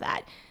make fun of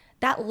that.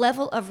 That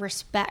level of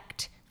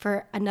respect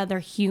for another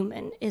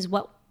human is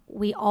what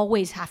we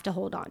always have to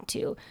hold on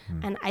to.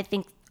 And I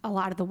think a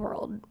lot of the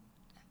world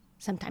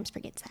sometimes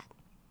forgets that.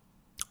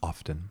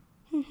 Often.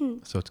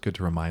 So it's good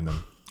to remind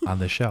them on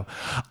this show.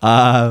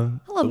 A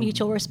little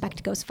mutual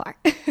respect goes far.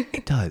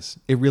 It does.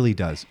 It really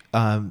does.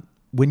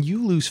 When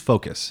you lose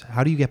focus,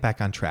 how do you get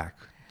back on track?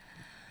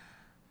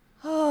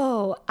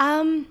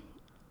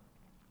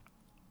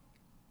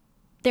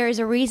 There's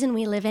a reason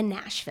we live in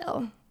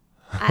Nashville.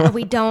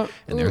 We don't.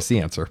 And there's the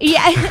answer.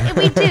 Yeah,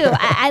 we do.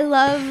 I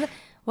love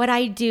what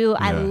I do.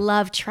 I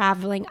love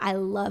traveling. I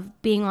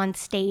love being on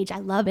stage. I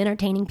love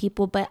entertaining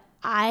people, but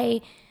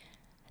that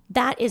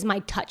is my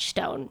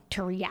touchstone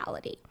to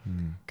reality.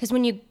 Because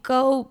when you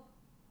go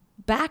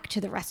back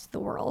to the rest of the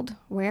world,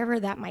 wherever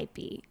that might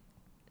be,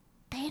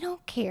 they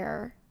don't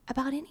care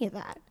about any of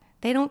that.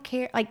 They don't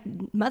care. Like,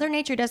 Mother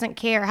Nature doesn't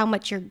care how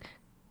much your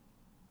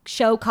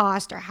show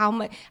cost or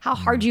how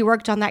hard you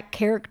worked on that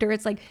character.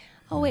 It's like,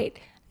 oh wait,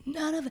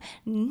 none of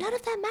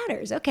that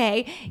matters.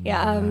 Okay.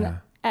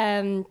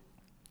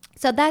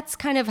 So that's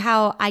kind of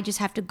how I just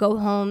have to go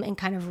home and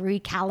kind of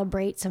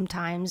recalibrate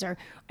sometimes, and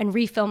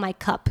refill my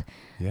cup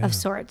of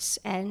sorts,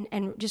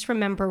 and just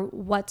remember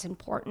what's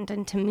important.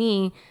 And to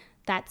me,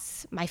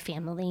 that's my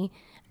family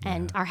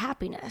and our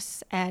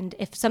happiness. And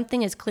if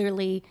something is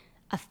clearly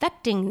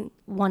affecting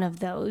one of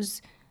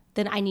those,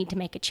 then I need to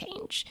make a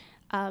change.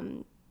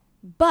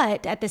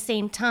 But at the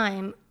same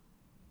time,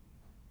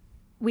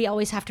 we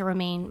always have to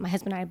remain, my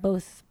husband and I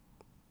both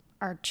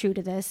are true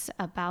to this,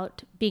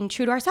 about being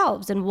true to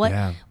ourselves and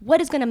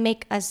what is going to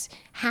make us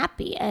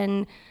happy.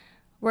 And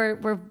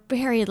we're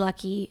very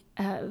lucky,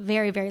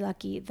 very, very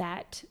lucky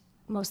that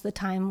most of the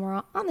time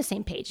we're on the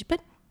same page,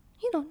 but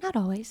not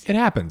always. It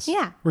happens.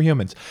 Yeah. We're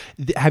humans.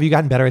 Have you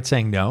gotten better at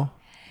saying no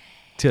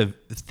to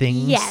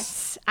things?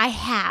 Yes, I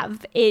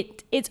have.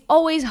 It's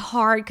always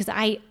hard because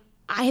I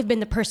have been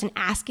the person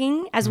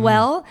asking as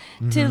well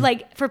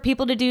to for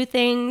people to do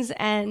things,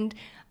 and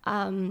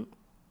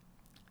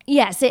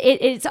yes,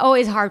 it's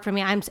always hard for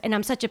me.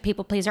 I'm such a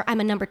people pleaser.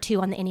 I'm a number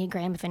 2 on the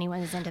Enneagram, if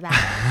anyone is into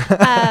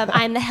that.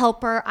 I'm the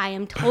helper. I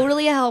am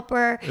totally a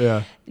helper.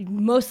 Yeah.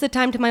 Most of the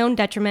time to my own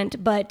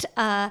detriment, but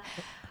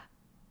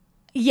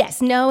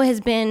yes, no has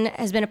been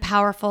a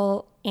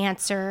powerful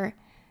answer.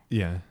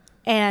 Yeah.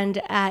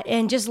 And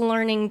just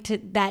learning to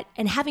that,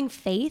 and having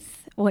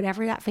faith,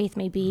 whatever that faith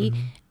may be,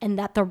 and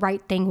that the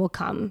right thing will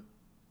come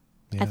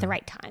at the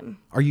right time.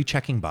 Are you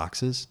checking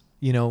boxes?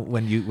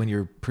 When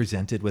you're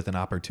presented with an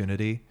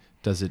opportunity,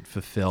 does it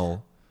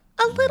fulfill?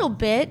 A little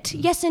bit,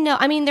 yes and no.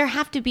 I mean, there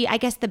have to be. I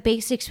guess the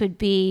basics would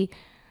be,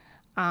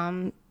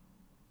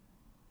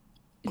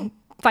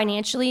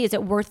 financially, is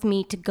it worth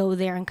me to go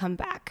there and come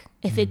back?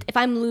 If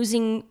I'm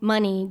losing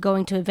money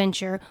going to a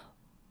venture,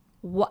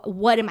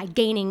 what am I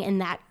gaining in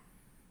that?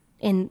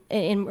 In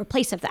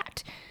place of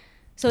that.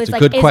 So it's a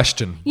good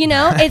question.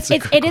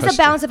 It is a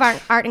balance of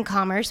art and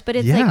commerce, but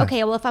it's like,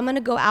 okay, well, if I'm going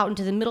to go out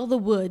into the middle of the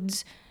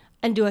woods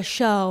and do a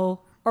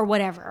show or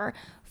whatever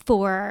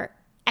for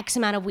X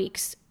amount of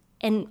weeks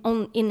and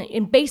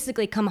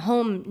basically come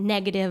home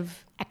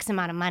negative X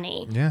amount of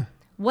money. Yeah.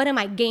 What am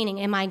I gaining?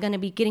 Am I going to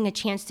be getting a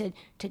chance to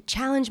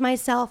challenge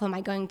myself? Am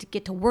I going to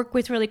get to work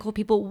with really cool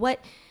people?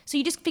 So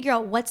you just figure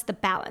out what's the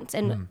balance.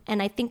 And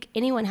I think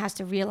anyone has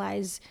to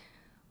realize,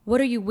 what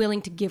are you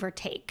willing to give or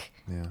take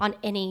on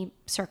any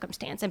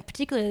circumstance? And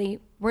particularly,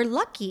 we're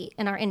lucky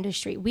in our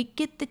industry. We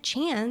get the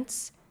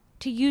chance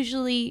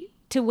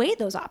to weigh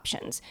those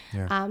options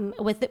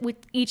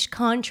with each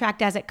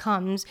contract as it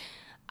comes.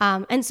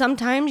 And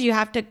sometimes you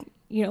have to,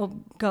 go,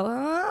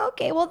 oh,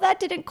 okay, well, that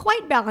didn't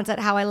quite balance out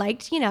how I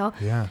liked,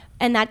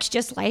 And that's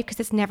just life,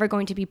 because it's never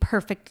going to be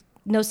perfect.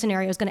 No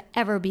scenario is going to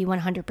ever be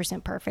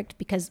 100% perfect,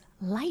 because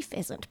life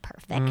isn't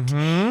perfect.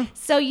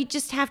 So you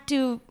just have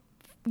to,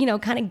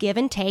 kind of give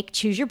and take,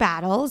 choose your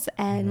battles,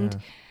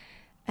 and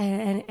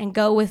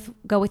go with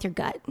your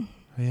gut.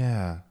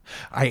 Yeah.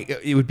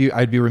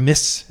 I'd be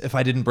remiss if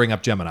I didn't bring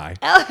up Gemini.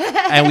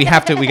 And we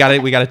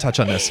gotta touch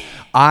on this.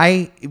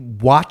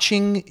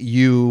 Watching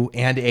you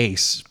and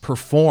Ace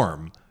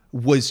perform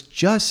was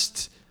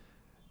just,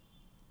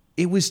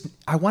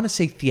 I want to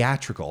say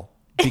theatrical,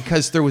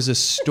 because there was a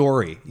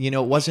story.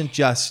 It wasn't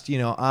just,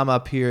 I'm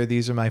up here,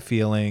 these are my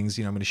feelings,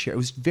 I'm going to share. It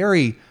was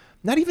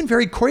not even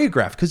very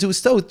choreographed, because it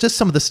was just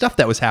some of the stuff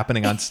that was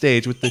happening on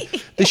stage with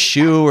the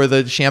shoe or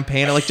the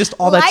champagne, or like just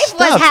all that stuff.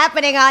 Life was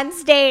happening on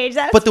stage.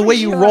 But the way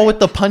you roll with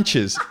the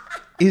punches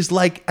is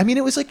like,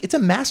 it was like, it's a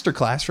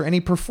masterclass for any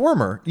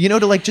performer,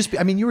 to like just be,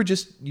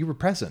 you were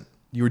present.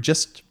 You were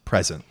just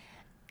present.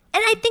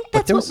 And I think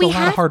that's what we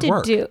have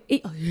to do.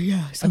 You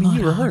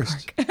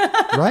rehearsed,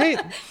 right?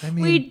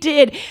 We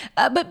did.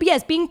 But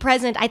yes, being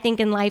present, I think,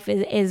 in life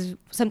is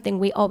something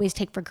we always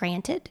take for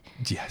granted.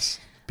 Yes.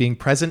 Being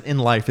present in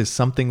life is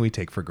something we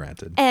take for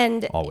granted.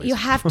 And always. You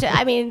have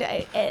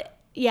to,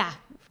 yeah.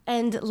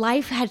 And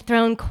life had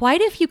thrown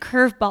quite a few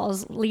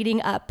curveballs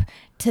leading up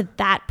to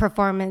that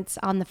performance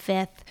on the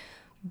 5th.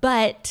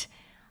 But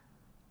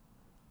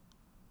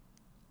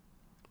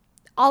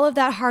all of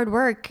that hard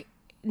work,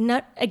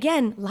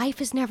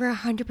 life is never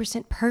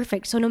 100%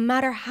 perfect. So no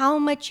matter how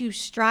much you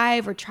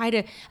strive or try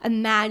to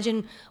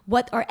imagine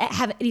or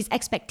have these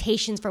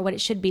expectations for what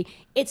it should be,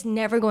 it's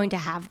never going to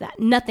have that.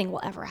 Nothing will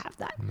ever have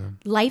that. No.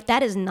 Life,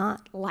 that is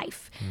not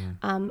life.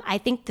 I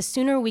think the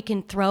sooner we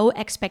can throw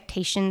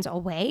expectations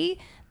away,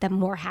 the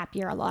more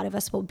happier a lot of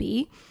us will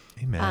be.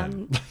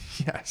 Amen.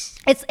 Yes.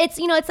 It's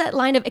it's that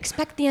line of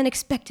expect the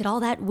unexpected,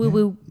 all that woo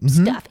woo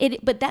stuff.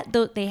 But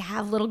they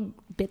have little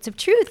bits of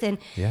truth, and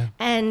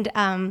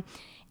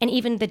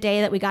even the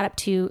day that we got up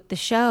to the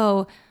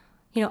show,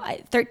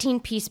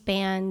 13-piece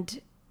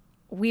band.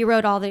 We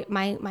wrote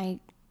my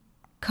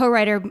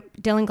co-writer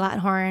Dylan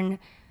Glatthorn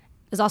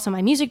was also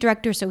my music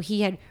director, so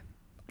he had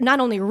not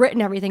only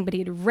written everything, but he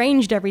had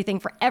arranged everything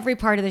for every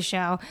part of the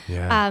show.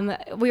 Yeah.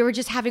 We were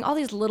just having all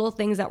these little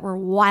things that were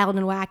wild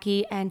and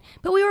wacky,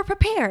 but we were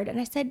prepared. And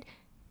I said,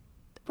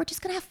 we're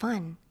just gonna have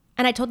fun.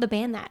 And I told the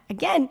band that.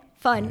 Again,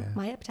 fun,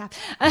 my epitaph.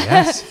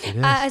 Yes, it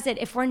is. I said,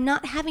 if we're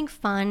not having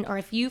fun, or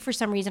if you, for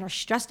some reason, are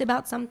stressed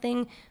about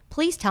something,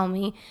 please tell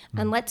me,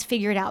 and let's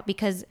figure it out.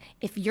 Because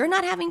if you're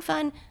not having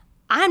fun,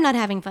 I'm not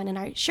having fun,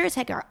 and sure as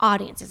heck our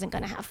audience isn't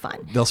going to have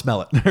fun. They'll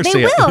smell it.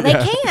 They will. They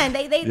can.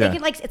 They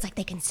can, it's like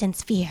they can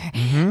sense fear.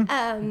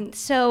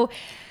 So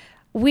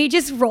we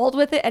just rolled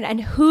with it, and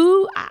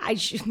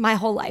my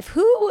whole life,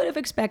 who would have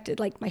expected,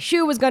 my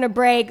shoe was going to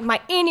break, my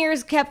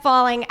in-ears kept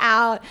falling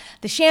out,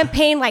 the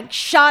champagne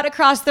shot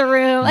across the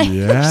room.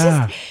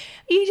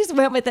 You just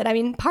went with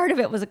it. Part of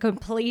it was a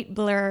complete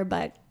blur,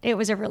 but it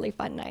was a really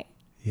fun night.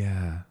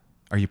 Yeah.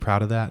 Are you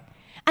proud of that?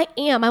 I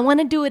am. I want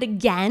to do it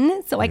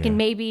again so I can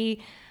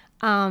maybe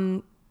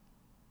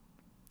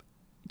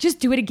just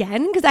do it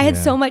again, because I had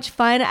so much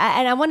fun.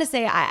 And I want to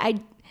say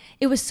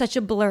it was such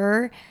a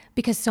blur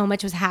because so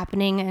much was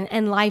happening,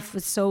 and life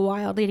was so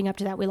wild leading up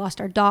to that. We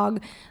lost our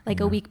dog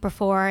a week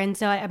before. And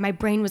so my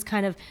brain was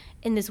kind of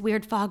in this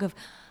weird fog of,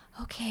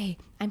 okay,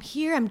 I'm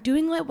here. I'm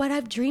doing what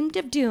I've dreamed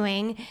of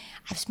doing.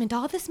 I've spent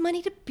all this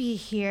money to be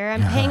here.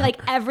 I'm paying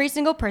every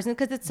single person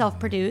because it's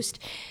self-produced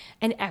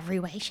in every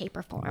way, shape,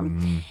 or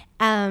form.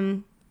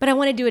 But I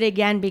want to do it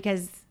again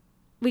because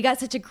we got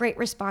such a great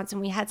response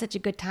and we had such a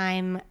good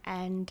time.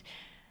 And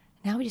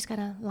now we just got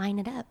to line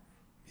it up.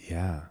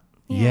 Yeah.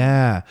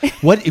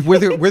 What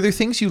were there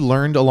things you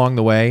learned along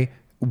the way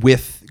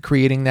with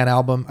creating that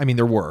album?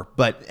 There were,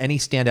 but any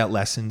standout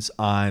lessons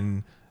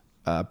on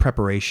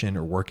preparation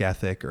or work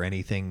ethic or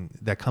anything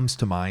that comes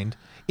to mind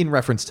in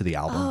reference to the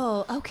album?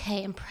 Oh,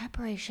 okay. In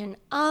preparation,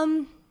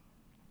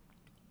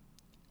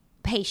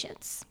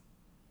 patience.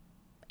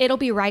 It'll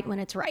be right when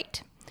it's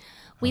right.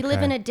 We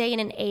live in a day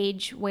and an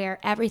age where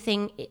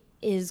everything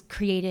is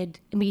created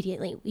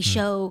immediately. We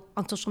show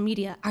on social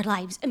media our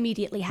lives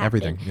immediately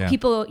happening. Everything, yeah.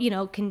 People,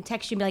 can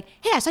text you and be like,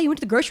 "Hey, I saw you went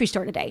to the grocery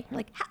store today." You're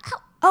like, "How?"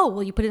 "Oh,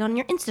 well, you put it on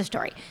your Insta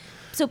story."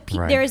 So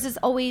there is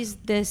always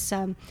this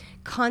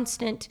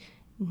constant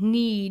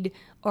need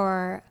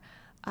or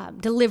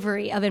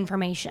delivery of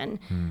information.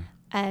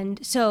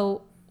 And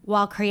so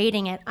while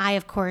creating it, I,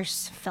 of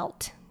course,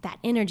 felt that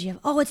energy of,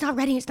 oh, it's not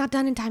ready, it's not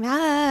done in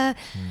time.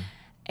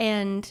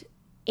 And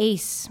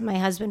Ace, my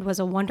husband, was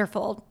a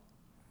wonderful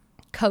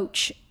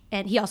coach,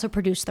 and he also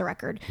produced the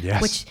record,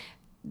 which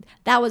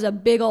that was a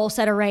big old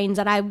set of reins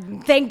that I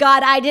thank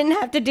God I didn't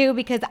have to do,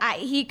 because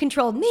he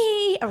controlled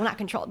me, or not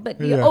controlled,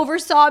 but he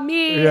oversaw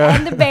me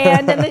and the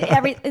band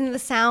and the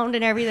sound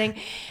and everything,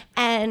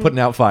 and putting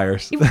out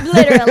fires,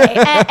 literally,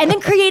 and then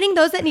creating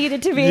those that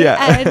needed to be.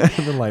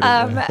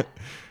 And,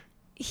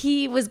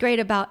 he was great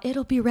about,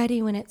 it'll be ready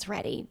when it's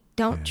ready.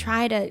 Don't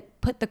try to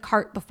put the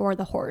cart before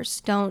the horse.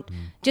 Don't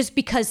just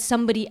because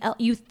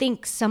you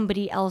think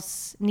somebody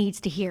else needs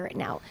to hear it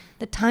now.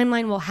 The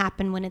timeline will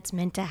happen when it's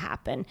meant to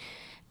happen.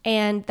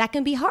 And that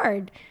can be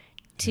hard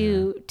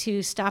to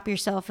stop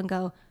yourself and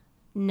go,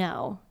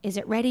 no, is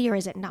it ready or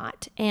is it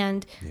not?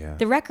 And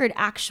the record,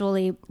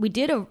 actually, we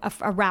did a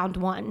round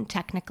one,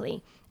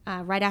 technically,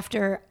 right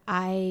after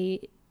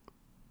I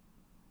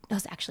that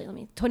was actually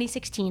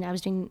 2016. I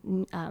was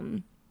doing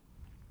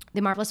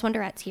the Marvelous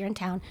Wonderettes here in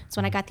town. So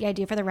when I got the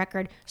idea for the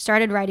record,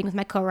 started writing with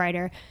my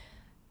co-writer.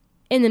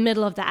 In the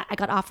middle of that, I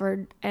got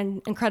offered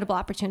an incredible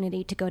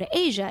opportunity to go to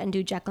Asia and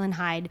do Jekyll and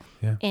Hyde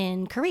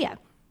in Korea.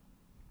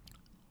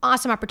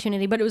 Awesome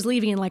opportunity, but it was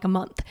leaving in like a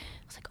month.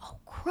 I was like, oh,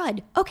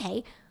 crud.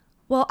 Okay.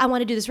 Well, I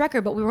want to do this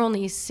record, but we were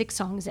only 6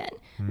 songs in.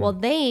 Well,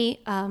 they,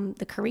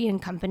 the Korean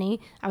company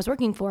I was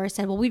working for,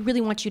 said, well, we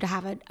really want you to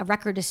have a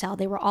record to sell.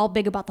 They were all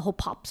big about the whole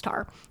pop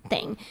star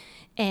thing.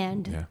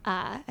 And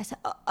I said,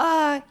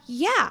 I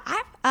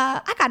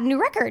got a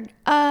new record.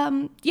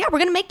 We're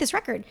going to make this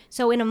record.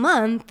 So in a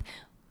month,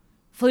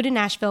 flew to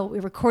Nashville. We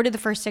recorded the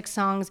first 6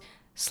 songs,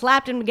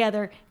 slapped them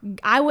together.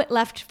 I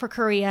left for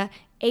Korea.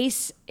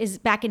 Ace is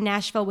back in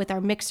Nashville with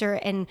our mixer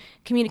and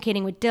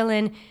communicating with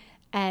Dylan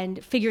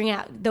and figuring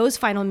out those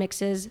final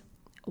mixes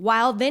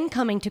while then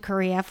coming to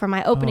Korea for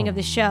my opening of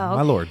the show.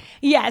 My Lord.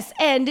 Yes.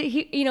 And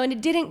and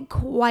it didn't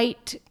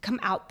quite come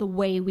out the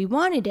way we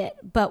wanted it,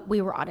 but we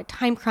were on a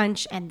time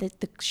crunch and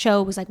the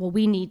show was like, well,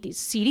 we need these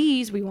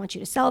CDs. We want you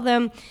to sell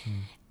them.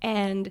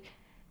 And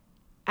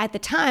at the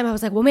time I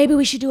was like, well, maybe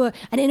we should do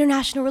an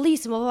international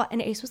release and blah, blah, blah.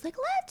 And Ace was like,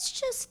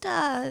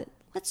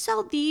 let's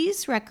sell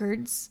these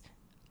records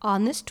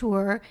on this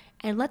tour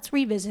and let's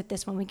revisit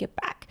this when we get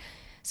back.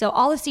 So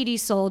all the CDs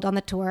sold on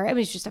the tour. It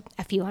was just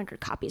a few hundred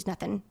copies,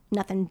 nothing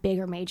big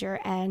or major.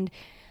 And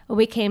when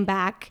we came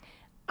back,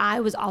 I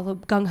was all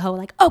gung-ho,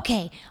 like,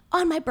 okay,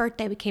 on my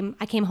birthday,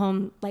 I came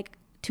home like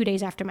 2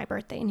 days after my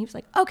birthday. And he was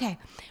like, okay,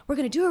 we're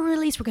going to do a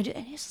release. And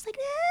he's just like,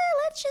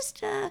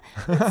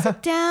 let's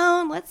sit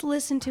down. Let's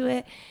listen to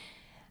it.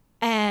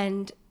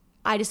 And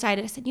I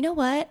said, you know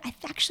what? I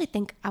actually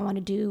think I want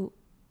to do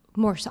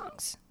more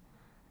songs.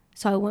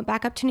 So I went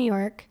back up to New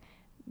York,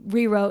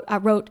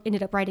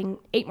 ended up writing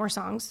 8 more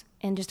songs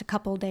in just a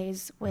couple of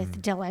days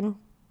with Dylan.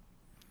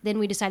 Then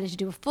we decided to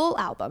do a full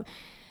album.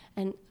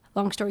 And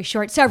long story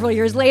short, several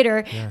years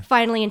later,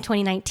 finally in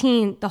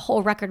 2019, the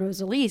whole record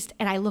was released.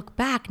 And I look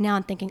back now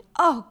and thinking,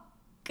 oh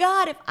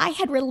God, if I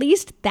had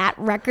released that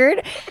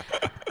record,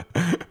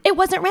 it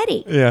wasn't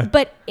ready. Yeah.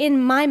 But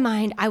in my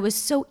mind, I was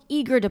so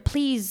eager to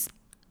please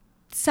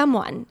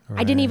someone. Right.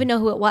 I didn't even know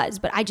who it was,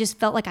 but I just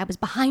felt like I was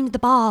behind the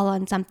ball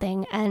on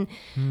something. And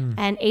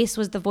Ace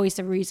was the voice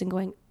of reason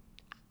going,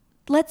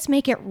 let's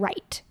make it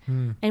right.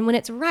 And when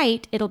it's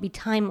right, it'll be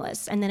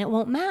timeless and then it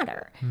won't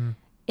matter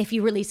if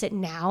you release it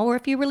now or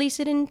if you release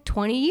it in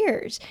 20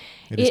 years.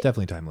 It is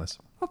definitely timeless.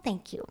 Well,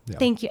 thank you. Yeah.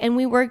 Thank you. And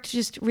we worked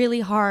just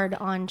really hard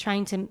on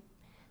trying to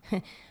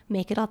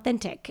make it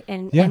authentic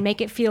and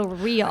make it feel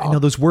real. I know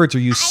those words are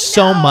used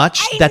so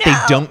much that they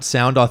don't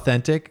sound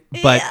authentic,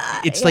 but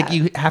it's like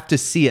you have to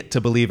see it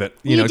to believe it.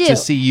 You know, do. To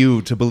see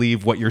you to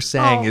believe what you're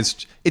saying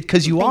is it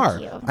because you are.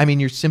 You. I mean,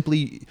 you're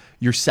simply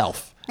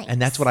yourself. Thanks.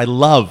 And that's what I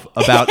love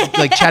about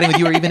like chatting with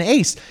you or even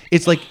Ace.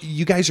 It's like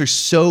you guys are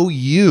so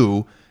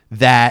you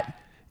that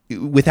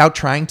without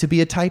trying to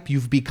be a type,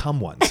 you've become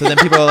one. So then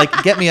people are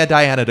like, get me a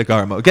Diana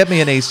DeGarmo, get me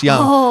an Ace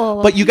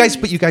Young. But you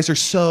guys are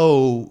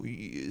so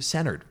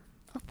centered.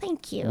 Well,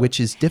 thank you. Which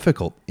is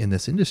difficult in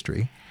this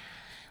industry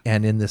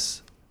and in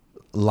this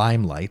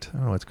limelight. I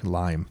don't know what's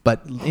lime,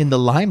 but in the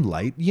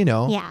limelight, you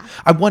know. Yeah.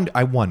 I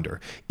wonder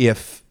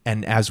if,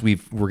 and as we're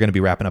going to be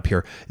wrapping up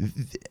here,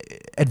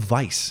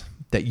 advice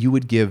that you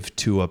would give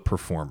to a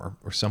performer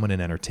or someone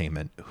in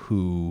entertainment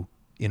who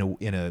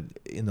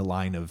in the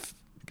line of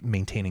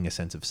maintaining a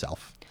sense of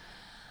self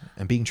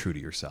and being true to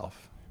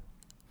yourself.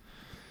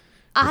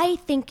 I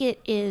think it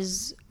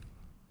is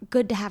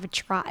good to have a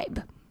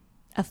tribe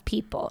of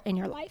people in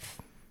your life.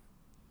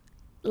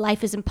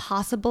 Life is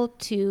impossible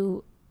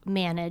to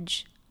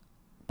manage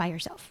by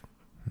yourself.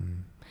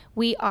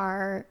 We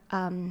are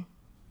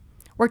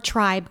we're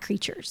tribe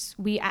creatures.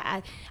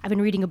 I've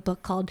been reading a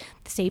book called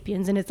The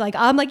Sapiens, and it's like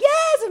I'm like,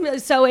 yes, I'm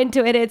so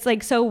into it. It's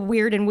like so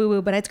weird and woo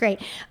woo, but it's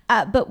great.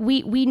 But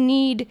we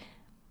need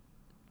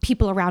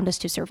people around us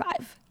to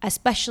survive,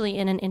 especially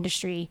in an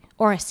industry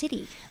or a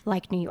city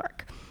like New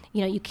York.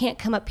 You know, you can't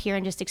come up here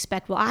and just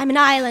expect, well, I'm an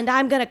island,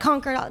 I'm going to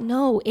conquer it all.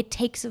 No, it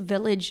takes a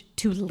village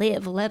to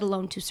live, let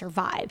alone to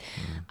survive.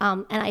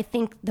 And I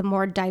think the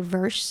more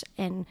diverse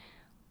and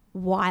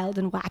wild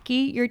and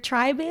wacky your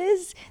tribe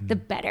is, the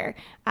better.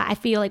 I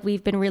feel like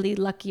we've been really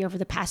lucky over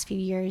the past few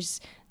years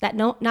that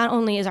not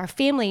only is our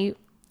family,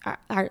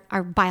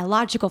 our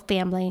biological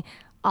family,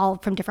 all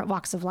from different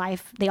walks of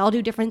life. They all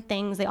do different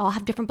things. They all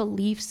have different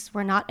beliefs.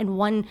 We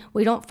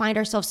don't find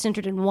ourselves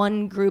centered in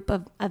one group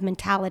of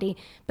mentality,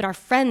 but our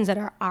friends that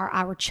are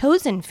our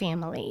chosen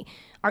family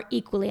are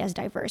equally as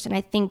diverse. And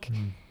I think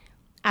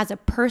as a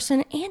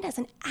person and as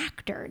an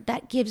actor,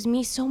 that gives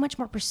me so much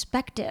more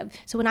perspective.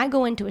 So when I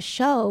go into a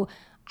show,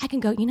 I can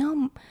go, you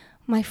know,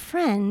 my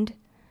friend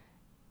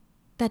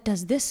that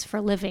does this for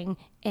a living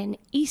in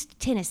East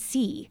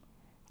Tennessee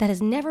that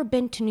has never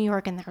been to New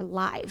York in their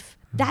life,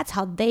 that's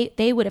how they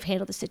would have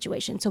handled the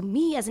situation. So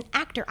me as an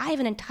actor, I have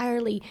an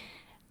entirely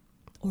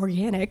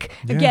organic,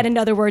 again,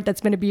 another word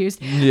that's been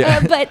abused.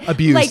 Yeah, but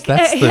abused, like,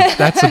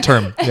 that's the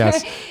term,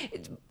 yes.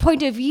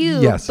 point of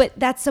view, Yes. but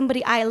that's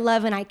somebody I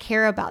love and I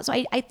care about. So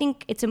I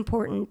think it's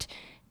important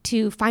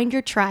to find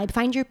your tribe,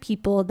 find your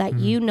people that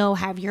you know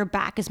have your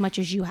back as much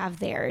as you have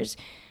theirs.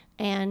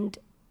 And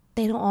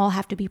they don't all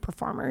have to be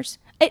performers.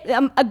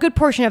 A good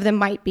portion of them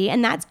might be,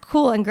 and that's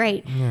cool and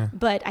great. Yeah.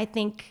 But I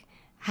think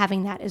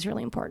having that is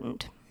really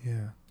important.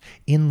 Yeah.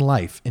 In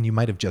life, and you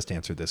might have just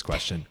answered this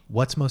question,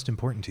 what's most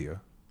important to you?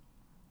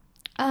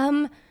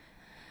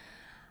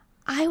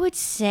 I would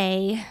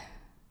say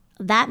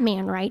that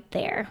man right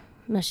there,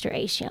 Mr.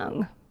 Ace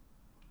Young,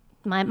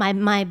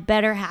 my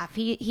better half.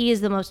 He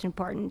is the most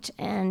important,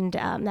 and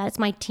that's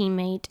my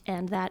teammate,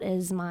 and that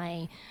is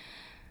my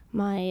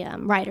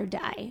ride or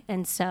die.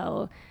 And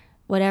so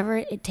whatever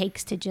it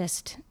takes to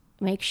just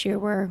make sure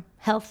we're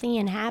healthy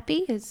and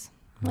happy is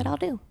what I'll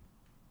do.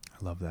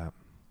 I love that.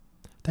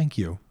 Thank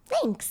you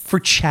Thanks. for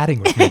chatting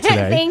with me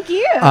today. Thank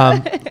you.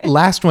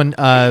 Last one,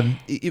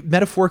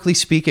 metaphorically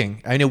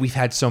speaking, I know we've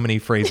had so many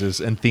phrases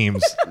and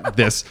themes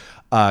this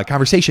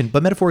conversation,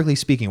 but metaphorically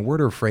speaking, a word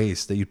or a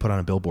phrase that you'd put on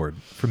a billboard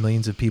for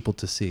millions of people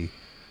to see.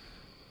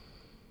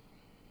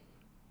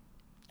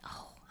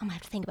 I'm gonna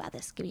have to think about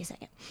this. Give me a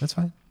second. That's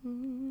fine.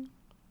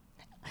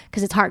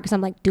 Because it's hard, because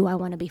I'm like, do I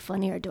want to be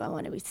funny or do I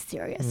want to be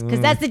serious?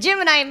 Because that's the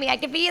Gemini in me. I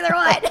could be either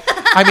one.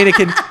 I mean,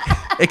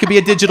 it could be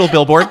a digital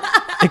billboard.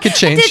 It could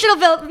change. Digital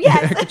bill,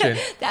 yes. It could change.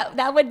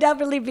 that would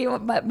definitely be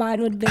what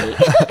mine would be.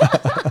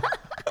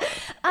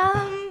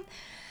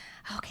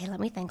 Okay, let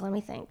me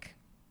think.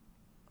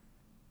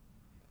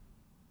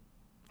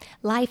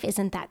 Life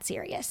isn't that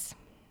serious.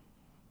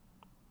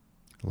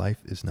 Life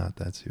is not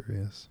that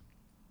serious.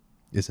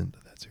 Isn't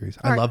that serious?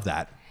 I love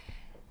that.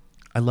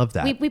 I love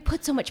that. We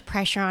put so much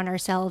pressure on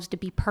ourselves to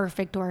be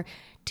perfect or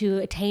to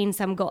attain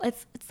some goal.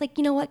 It's like,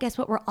 you know what? Guess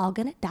what? We're all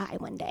going to die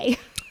one day.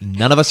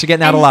 None of us are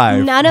getting out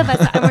alive. None of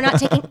us. We're not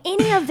taking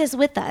any of this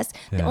with us.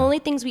 The Yeah. only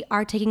things we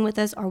are taking with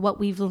us are what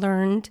we've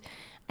learned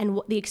and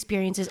what the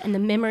experiences and the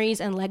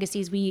memories and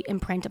legacies we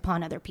imprint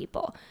upon other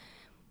people.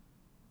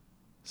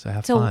 So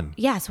have fun.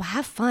 Yeah, so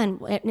have fun.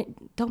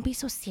 Don't be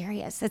so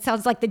serious. It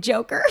sounds like the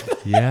Joker.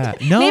 Yeah.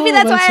 No, Maybe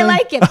that's but why I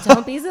like it.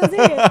 Don't be so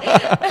serious.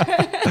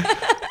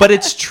 But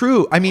it's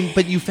true. I mean,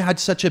 but you've had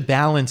such a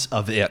balance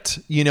of it,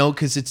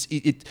 because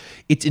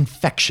it's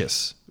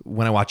infectious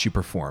when I watch you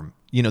perform.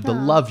 The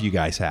love you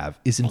guys have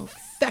is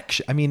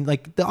infectious. I mean,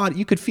 like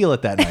you could feel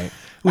it that night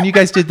when you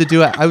guys did the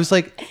duet. I was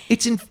like,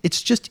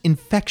 it's just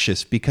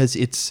infectious because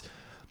it's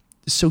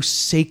so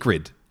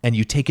sacred and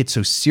you take it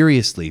so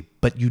seriously,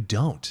 but you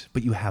don't.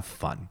 But you have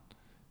fun.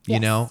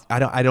 Yes. I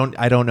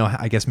don't know.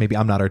 I guess maybe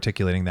I'm not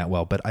articulating that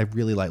well, but I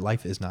really like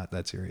life is not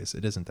that serious.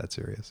 It isn't that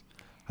serious.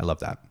 I love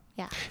that.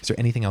 Yeah. Is there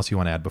anything else you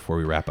want to add before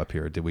we wrap up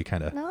here? Did we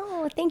kind of...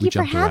 No, thank you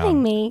for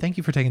having me. Thank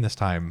you for taking this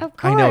time. Of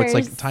I know it's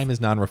like course. time is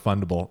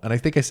non-refundable. And I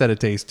think I said it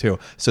to Ace too.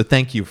 So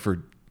thank you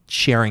for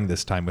sharing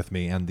this time with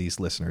me and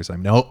these listeners. I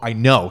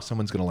know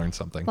someone's going to learn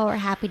something Well, we're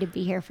happy to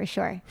be here for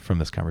sure. from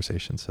this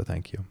conversation. So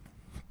thank you.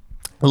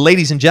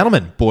 Ladies and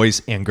gentlemen,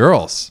 boys and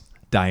girls,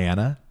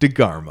 Diana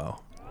DeGarmo.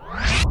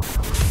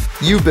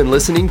 You've been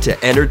listening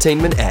to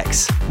Entertainment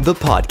X, the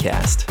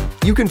podcast.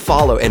 You can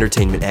follow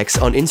Entertainment X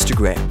on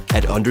Instagram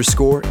at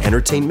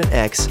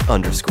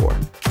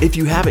 _EntertainmentX_. If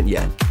you haven't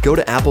yet, go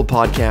to Apple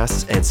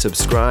Podcasts and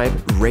subscribe,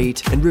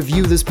 rate, and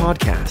review this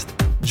podcast.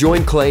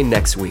 Join Clay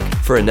next week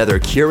for another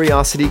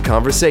curiosity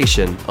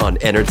conversation on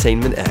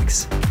Entertainment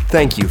X.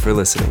 Thank you for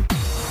listening.